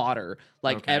slaughter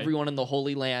like everyone in the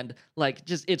Holy Land. Like,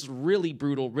 just, it's really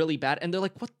brutal, really bad. And they're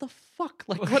like, what the fuck?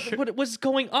 Like, what's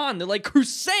going on? They're like,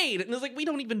 crusade. And it's like, we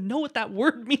don't even know what that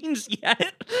word means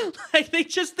yet. Like, they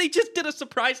just did a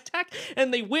surprise attack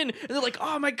and they win. And they're like,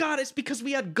 oh my God, it's because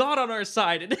we had God on our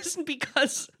side. It isn't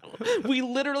because we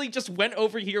literally just went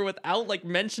over here without like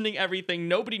mentioning everything.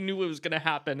 Nobody knew it was going to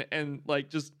happen. And like,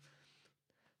 just...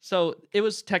 So it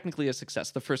was technically a success,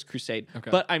 the first crusade.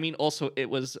 Okay. But I mean, also, it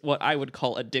was what I would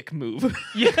call a dick move.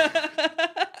 Yeah.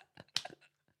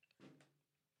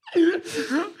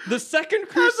 The second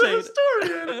crusade. As a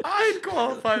historian, I'd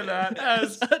qualify that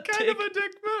as kind of a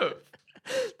dick move.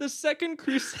 The second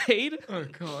crusade, oh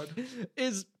god,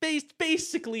 is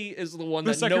basically is the one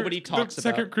that nobody talks about. The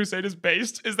second crusade is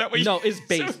based. Is that what? No, is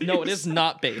based. So no, it is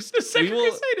not based. The second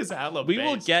crusade is hella based. We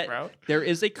will get. Bro. There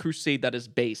is a crusade that is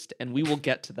based, and we will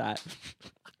get to that.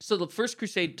 So the first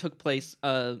crusade took place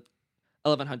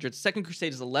 1100. Second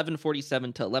crusade is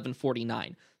 1147 to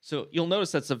 1149. So you'll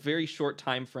notice that's a very short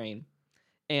time frame,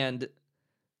 and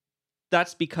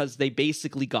that's because they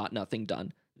basically got nothing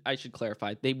done. I should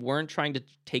clarify. They weren't trying to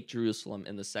take Jerusalem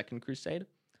in the Second Crusade.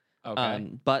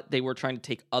 Okay. But they were trying to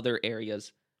take other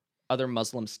areas, other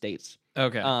Muslim states.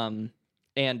 Okay.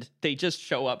 And they just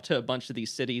show up to a bunch of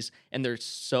these cities and they're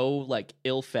so like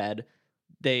ill-fed.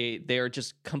 They are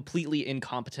just completely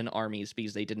incompetent armies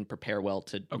because they didn't prepare well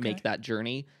to make that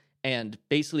journey. And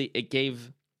basically it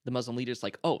gave the Muslim leaders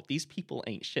like, oh, these people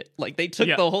ain't shit. Like they took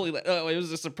the Holy Land. Oh, it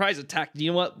was a surprise attack.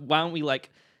 You know what? Why don't we like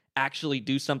actually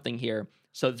do something here?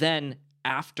 So then,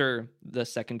 after the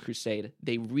Second Crusade,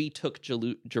 they retook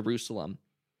Jerusalem.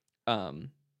 And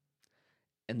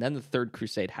then the Third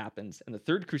Crusade happens. And the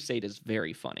Third Crusade is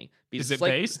very funny. Is it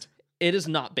based? It is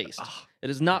not based. Oh, it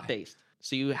is not based.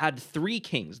 So you had three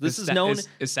kings. This is known...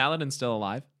 Is Saladin still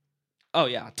alive? Oh,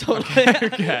 yeah. Totally.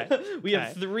 Okay. We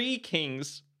have three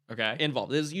kings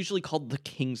involved. It is usually called the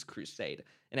King's Crusade.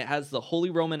 And it has the Holy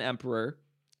Roman Emperor...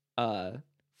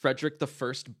 Frederick the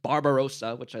First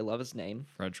Barbarossa, which I love his name.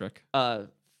 Frederick.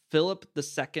 Philip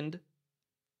II,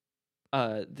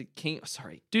 the king.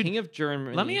 Sorry, dude, King of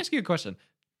Germany. Let me ask you a question.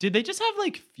 Did they just have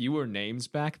like fewer names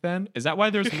back then? Is that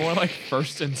why there's more like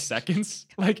first and seconds?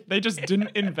 Like they just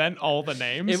didn't invent all the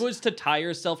names? It was to tie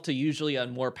yourself to usually a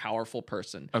more powerful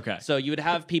person. Okay. So you would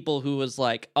have people who was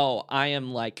like, oh, I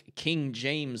am like King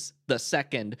James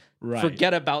II. Right.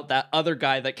 Forget about that other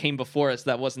guy that came before us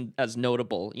that wasn't as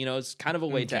notable. You know, it's kind of a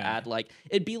way to add like,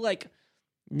 it'd be like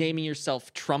naming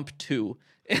yourself Trump 2.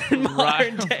 In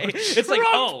modern day, it's like,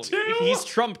 oh, he's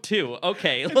Trump too.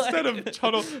 Okay, instead of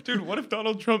Donald, dude, what if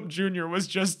Donald Trump Jr. was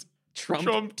just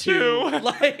Trump 2?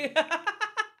 Like,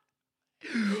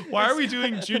 why are we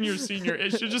doing junior, senior?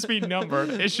 It should just be numbered.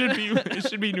 It should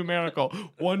be numerical.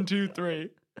 1, 2, 3.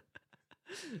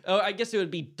 Oh, I guess it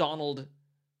would be Donald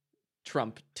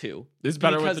Trump 2. It's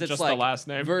better because with just like, the last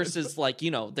name. Versus like, you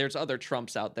know, there's other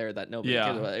Trumps out there that nobody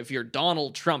cares about. If you're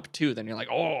Donald Trump 2, then you're like,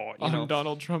 oh, you know. I'm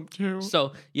Donald Trump 2.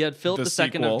 So you had Philip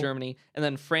II of Germany, and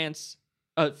then Philip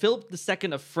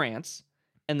II of France,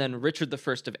 and then Richard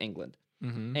I of England.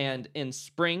 Mm-hmm. And in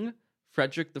spring,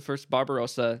 Frederick I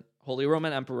Barbarossa, Holy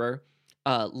Roman Emperor,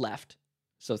 left.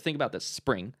 So think about this,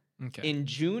 spring. Okay. In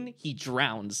June, he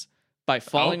drowns by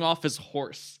falling off his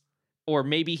horse. Or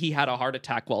maybe he had a heart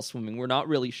attack while swimming. We're not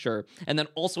really sure. And then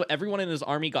also everyone in his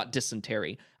army got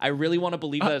dysentery. I really want to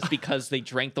believe that it's because they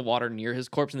drank the water near his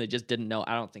corpse and they just didn't know.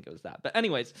 I don't think it was that. But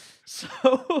anyways,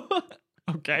 so...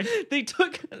 Okay.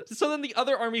 So then the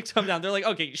other armies come down. They're like,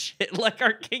 okay, shit, like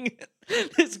our king,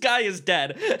 this guy is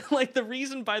dead. Like the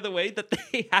reason, by the way, that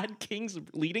they had kings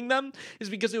leading them is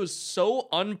because it was so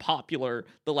unpopular,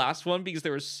 the last one, because they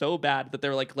were so bad that they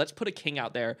were like, let's put a king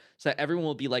out there so that everyone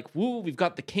will be like, woo, we've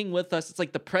got the king with us. It's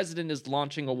like the president is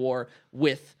launching a war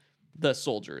with the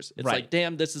soldiers. It's like,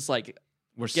 damn, this is like,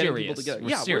 we're getting serious. People together.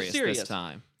 We're serious this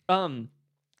time. So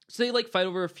they like fight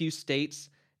over a few states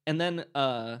and then,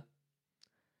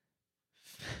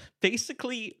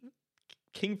 basically,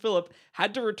 King Philip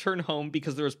had to return home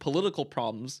because there was political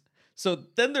problems. So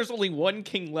then there's only one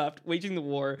king left waging the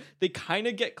war. They kind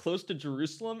of get close to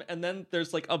Jerusalem, and then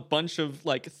there's like a bunch of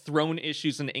like throne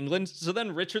issues in England. So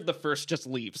then Richard the First just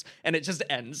leaves, and it just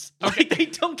ends. Like they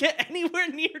don't get anywhere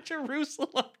near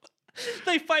Jerusalem.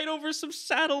 They fight over some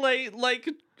satellite like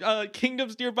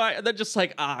kingdoms nearby, and then just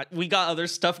like we got other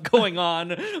stuff going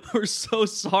on. We're so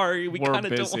sorry. We're kind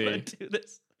of don't want to do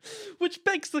this. Which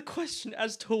begs the question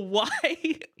as to why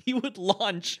he would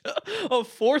launch a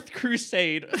fourth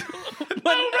crusade. We're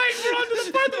on to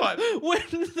the fourth one. When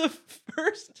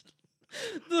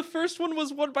the first one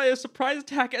was won by a surprise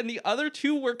attack, and the other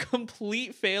two were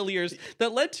complete failures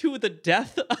that led to the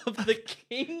death of the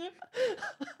king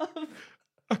of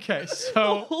Okay, the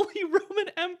so Holy Roman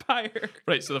Empire.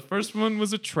 right, so the first one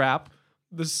was a trap.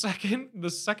 The second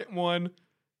one,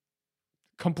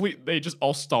 complete. They just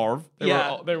all starved. They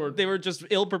were just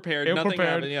ill prepared. Nothing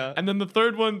happened. Yeah, and then the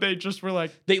third one, they just were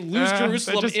like they lose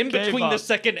Jerusalem they in between the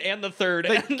second and the third.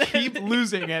 They and keep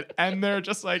losing it, and they're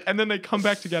just like, and then they come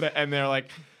back together, and they're like,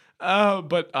 oh,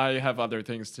 but I have other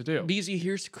things to do. Because you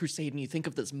hear crusade and you think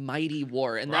of this mighty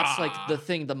war, and that's like the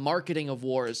thing. The marketing of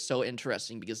war is so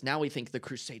interesting because now we think the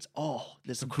crusades. Oh,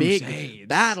 this big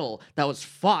battle that was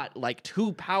fought like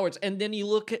two powers, and then you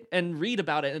look at and read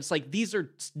about it, and it's like these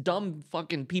are dumb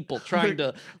fucking people trying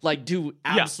to like do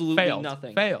absolutely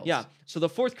nothing. Fails. Yeah. So the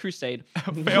fourth crusade,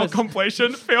 fail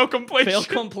completion. Crusade, fail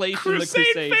completion.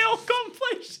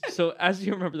 So as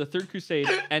you remember, the third crusade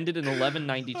ended in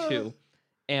 1192.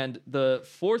 And the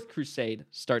fourth crusade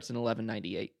starts in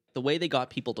 1198. The way they got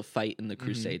people to fight in the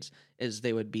crusades is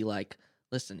they would be like,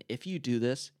 listen, if you do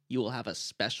this, you will have a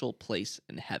special place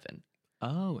in heaven.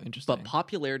 Oh, interesting. But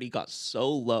popularity got so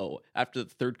low after the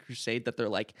third crusade that they're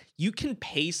like, you can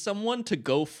pay someone to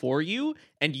go for you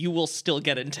and you will still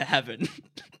get into heaven.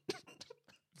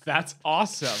 That's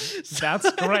awesome.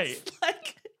 That's great. It's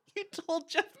like, you told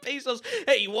Jeff Bezos,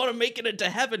 hey, you want to make it into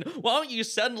heaven? Why don't you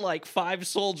send like 5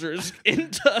 soldiers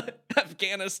into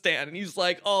Afghanistan? And he's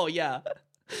like, oh, yeah,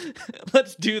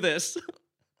 let's do this.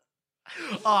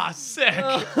 Sick.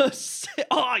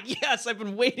 Oh, yes, I've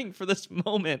been waiting for this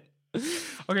moment.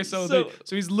 Okay, so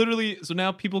he's literally, so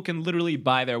now people can literally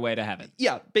buy their way to heaven.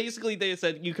 Yeah, basically they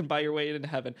said you can buy your way into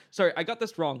heaven. Sorry, I got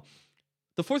this wrong.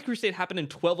 The Fourth Crusade happened in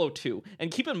 1202,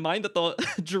 and keep in mind that the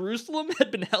Jerusalem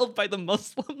had been held by the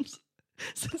Muslims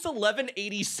since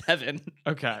 1187.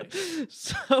 Okay.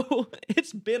 So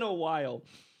it's been a while.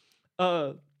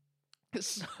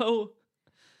 So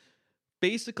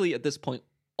basically at this point,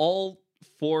 all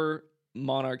 4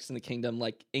 monarchs in the kingdom,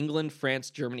 like England, France,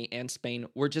 Germany, and Spain,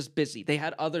 were just busy. They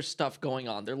had other stuff going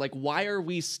on. They're like, why are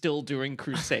we still doing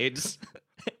crusades?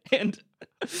 And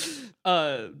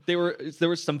there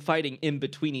was some fighting in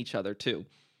between each other too.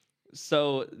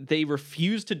 So they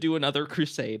refused to do another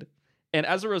crusade. And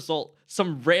as a result,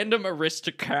 some random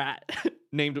aristocrat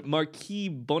named Marquis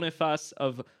Boniface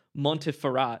of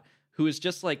Montferrat, who is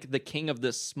just like the king of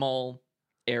this small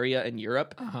area in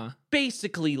Europe,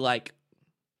 basically like,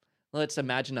 let's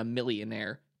imagine a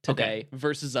millionaire today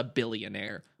versus a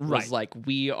billionaire. Was like,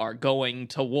 we are going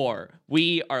to war.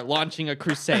 We are launching a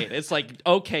crusade. It's like,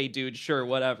 okay, dude, sure,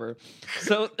 whatever.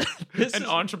 So this an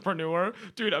entrepreneur.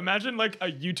 Dude, imagine like a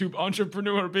YouTube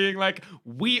entrepreneur being like,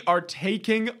 we are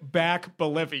taking back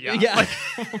Bolivia. Yeah. Like,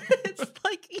 it's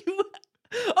like you...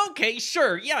 Okay,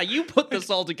 sure. Yeah, you put this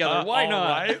all together. Why not?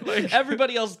 Right? Like,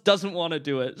 everybody else doesn't want to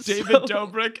do it. David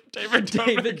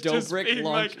Dobrik just being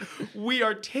launched. like, we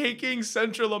are taking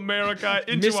Central America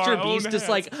into Mr. our own Beast hands. is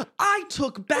like, I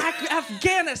took back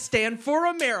Afghanistan for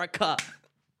America.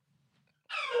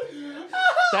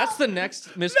 That's the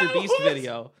next Mr. Beast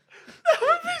video. That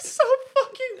would be so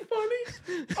fucking funny.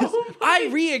 Oh I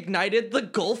reignited the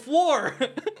Gulf War.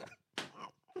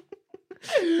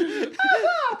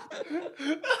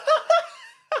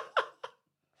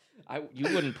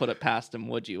 You wouldn't put it past him,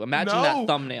 would you? Imagine that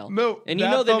thumbnail. No, and you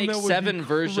know they make 7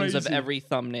 versions of every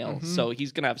thumbnail, so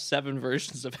he's gonna have 7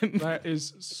 versions of him. That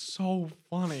is so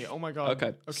funny. Oh my god.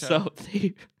 Okay.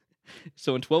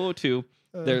 So in 1202,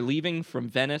 they're leaving from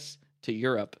Venice to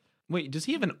Europe. Wait, does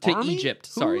he have an to army? Egypt?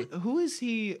 Sorry. Who is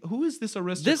he? Who is this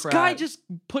aristocrat? This guy just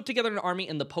put together an army,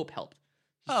 and the Pope helped.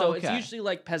 So okay. It's usually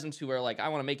like peasants who are like, I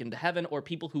want to make it into heaven, or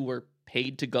people who were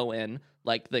paid to go in,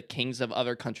 like the kings of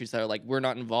other countries that are like, we're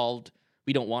not involved,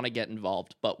 we don't want to get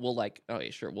involved, but we'll like,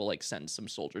 okay, sure, we'll like send some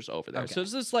soldiers over there. Okay. So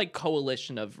it's this like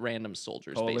coalition of random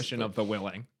soldiers. Coalition basically. of the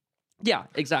willing. Yeah,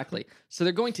 exactly. So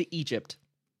they're going to Egypt.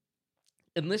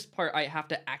 In this part, I have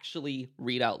to actually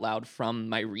read out loud from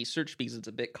my research because it's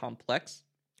a bit complex.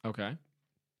 Okay.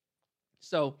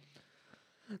 So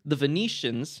the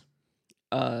Venetians,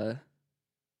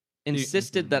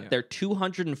 insisted that yeah. their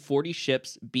 240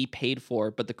 ships be paid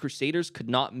for, but the Crusaders could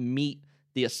not meet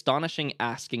the astonishing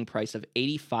asking price of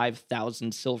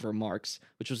 85,000 silver marks,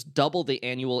 which was double the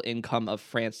annual income of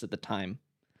France at the time.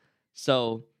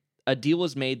 So a deal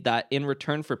was made that in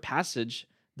return for passage,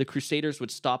 the Crusaders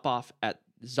would stop off at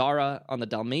Zara on the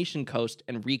Dalmatian coast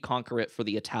and reconquer it for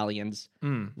the Italians,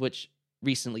 which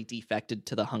recently defected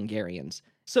to the Hungarians.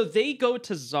 So they go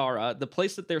to Zara, the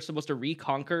place that they're supposed to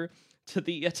reconquer, to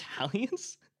the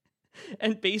Italians,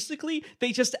 and basically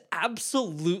they just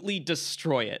absolutely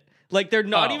destroy it. Like, they're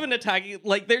not even attacking,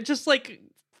 like, they're just like,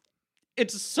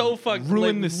 it's so fucking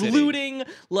ruin like, the city. looting,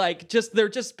 like, just they're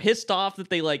just pissed off that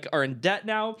they like are in debt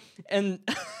now, and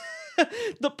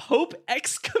the Pope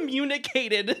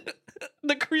excommunicated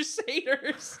the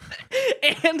Crusaders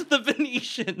and the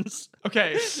Venetians.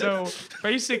 Okay, so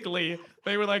basically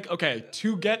they were like, okay,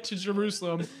 to get to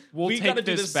Jerusalem, we gotta take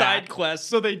do this the back. side quest.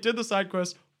 So they did the side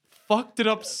quest, fucked it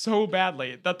up so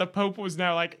badly that the Pope was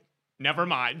now like, never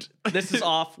mind. This is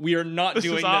off. We are not This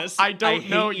is doing off. this. I don't hate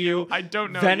know you. I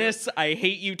don't know Venice, I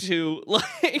hate you too.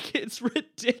 Like, it's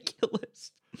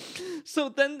ridiculous. So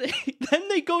then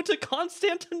they go to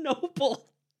Constantinople.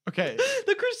 Okay.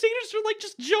 The Crusaders are like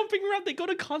just jumping around. They go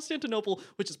to Constantinople,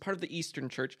 which is part of the Eastern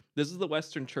Church. This is the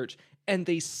Western Church, and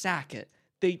they sack it.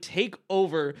 They take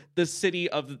over the city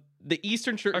of the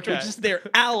Eastern Church, Okay. which is their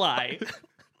ally.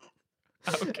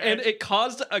 Okay. And it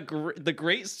caused the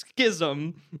Great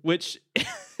Schism, which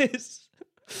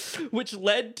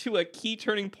led to a key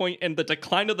turning point in the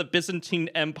decline of the Byzantine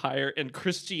Empire and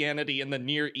Christianity in the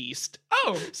Near East.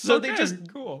 Oh, So okay, they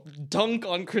just cool. dunk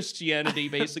on Christianity,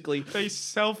 basically. They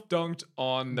self-dunked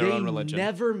on their own religion. They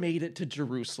never made it to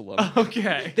Jerusalem.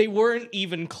 Okay. They weren't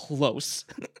even close.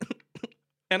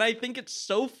 And I think it's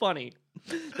so funny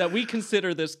that we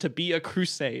consider this to be a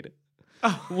crusade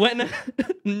when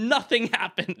nothing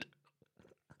happened.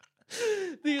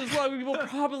 The Islamic people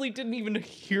probably didn't even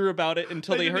hear about it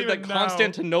until They they heard didn't that even know.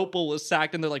 Constantinople was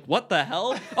sacked, and they're like, what the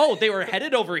hell? Oh, they were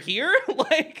headed over here?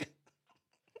 Like,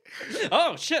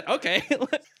 oh, shit, okay.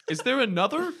 Is there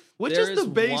another? Which There is the is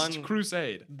based one-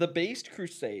 crusade? The based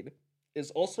crusade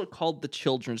is also called the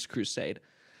Children's Crusade.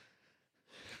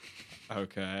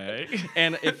 Okay.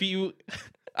 And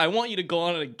I want you to go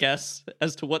on a guess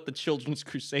as to what the Children's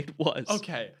Crusade was.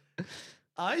 Okay.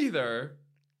 Either.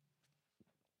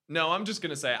 No, I'm just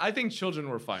gonna say I think children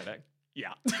were fighting.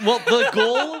 Yeah. Well,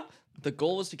 the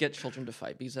goal was to get children to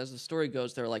fight, because as the story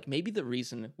goes, they're like, maybe the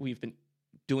reason we've been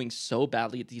doing so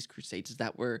badly at these crusades is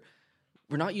that we're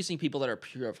not using people that are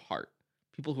pure of heart,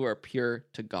 people who are pure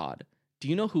to God. Do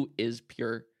you know who is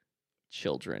pure?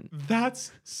 Children.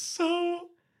 That's so.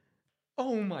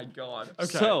 Oh my god. Okay.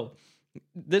 So,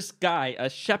 this guy, a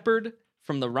shepherd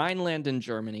from the Rhineland in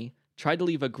Germany, tried to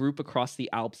leave a group across the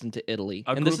Alps into Italy.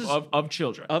 a and group this is of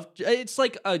children. it's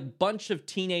like a bunch of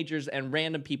teenagers and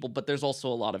random people, but there's also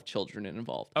a lot of children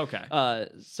involved. Okay.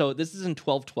 So this is in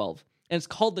 1212, and it's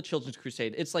called the Children's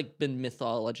Crusade. It's like been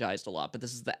mythologized a lot, but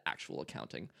this is the actual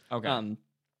accounting. Okay.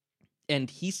 And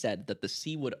he said that the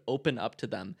sea would open up to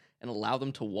them and allow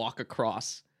them to walk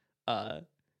across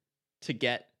to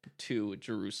get to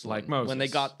Jerusalem. Like when they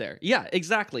Moses. got there. Yeah,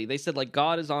 exactly. They said, like,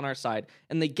 God is on our side.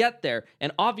 And they get there,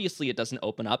 and obviously it doesn't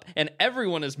open up, and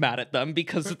everyone is mad at them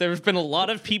because there's been a lot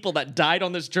of people that died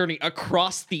on this journey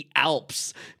across the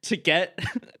Alps to get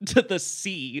to the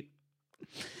sea.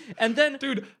 And then,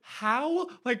 Dude, how?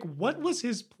 Like, what was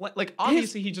his plan? Like,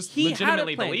 obviously, he just he had a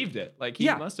legitimately plan. believed it. Like, he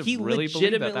must have really believed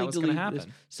legitimately that was going to believed this.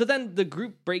 happen. So then the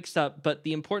group breaks up, but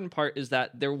the important part is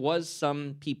that there was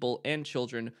some people and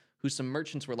children who some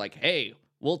merchants were like, hey,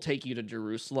 we'll take you to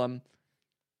Jerusalem.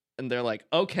 And they're like,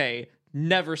 okay,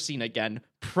 never seen again.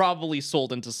 Probably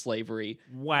sold into slavery.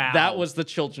 Wow. That was the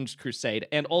Children's Crusade.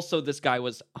 And also this guy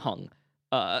was hung.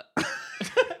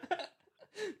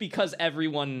 Because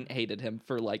everyone hated him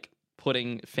for like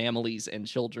putting families and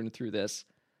children through this.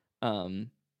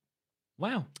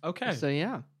 Wow. Okay. So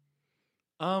yeah.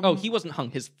 Oh, He wasn't hung.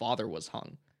 His father was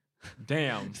hung.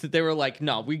 damn. They were like,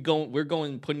 no, we're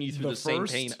going putting you through the same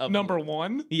first pain of number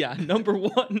one. Yeah, number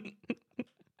one.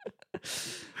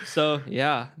 So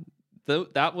yeah,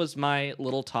 that was my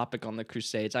little topic on the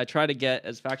Crusades. I try to get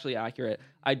as factually accurate.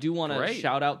 I do want to Great.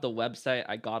 shout out the website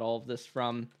I got all of this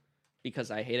from,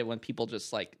 because I hate it when people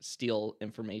just like steal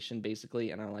information basically,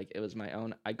 and I'm like, it was my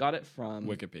own. I got it from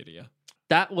Wikipedia.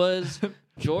 That was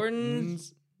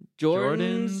Jordan's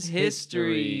Jordan's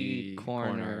History History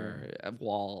Corner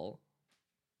wall.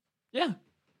 Yeah,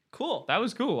 Cool. that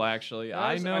was cool. Actually,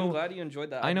 I'm glad you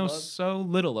enjoyed that. I know so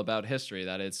little about history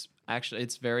that it's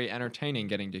very entertaining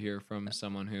getting to hear from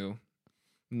someone who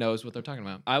knows what they're talking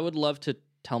about. I would love to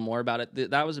tell more about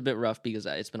it. That was a bit rough because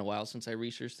it's been a while since I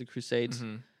researched the Crusades.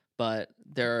 Mm-hmm. But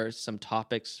there are some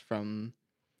topics from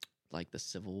like the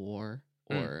Civil War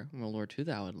or World War II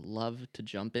that I would love to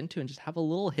jump into and just have a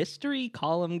little history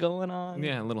column going on.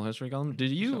 Yeah, a little history column.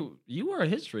 Did you were a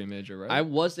history major, right? I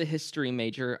was a history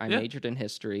major. I Yeah. majored in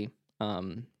history.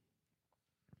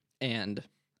 And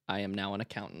I am now an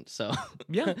accountant. So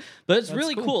Yeah. but it's That's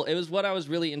really cool. cool. It was what I was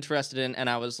really interested in, and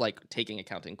I was like taking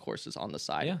accounting courses on the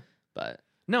side. Yeah. But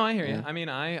No, I hear you. Yeah. I mean,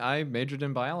 I majored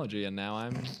in biology and now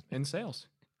I'm in sales.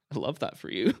 I love that for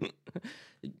you.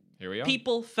 Here we are.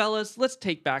 People, fellas, let's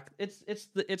take back.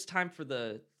 It's time for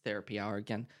the therapy hour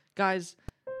again, guys.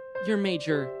 Your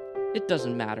major, it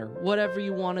doesn't matter. Whatever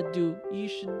you want to do, you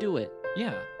should do it.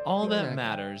 Yeah. All that Exactly.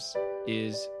 matters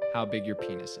is how big your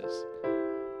penis is.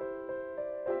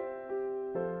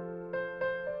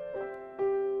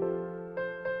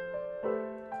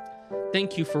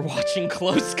 Thank you for watching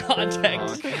Close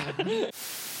Contact.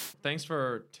 Thanks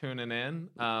for tuning in.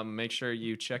 Make sure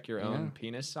you check your own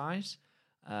penis size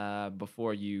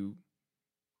before you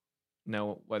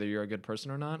know whether you're a good person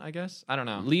or not, I guess. I don't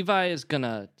know. Levi is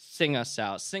gonna sing us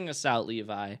out. Sing us out,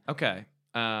 Levi. Okay.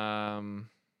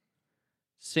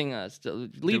 Sing us,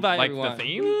 Levi. like everyone. the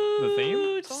theme? The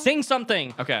theme song? Sing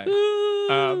something. Okay.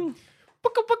 Woo!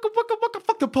 Waka, waka, waka, waka,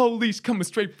 fuck the police coming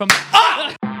straight from...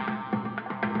 Ah!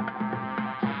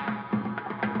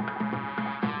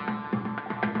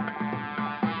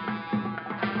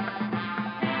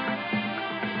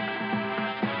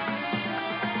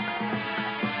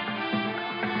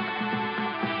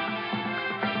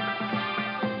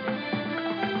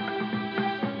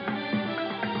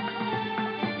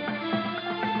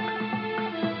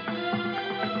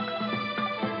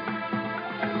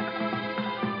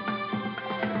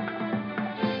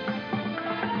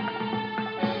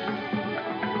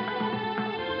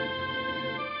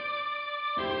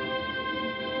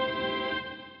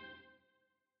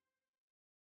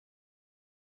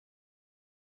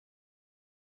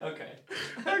 Okay.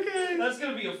 Okay. That's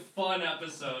gonna be a fun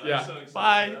episode. Yeah. I'm so excited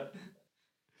Bye. for that.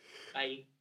 Bye.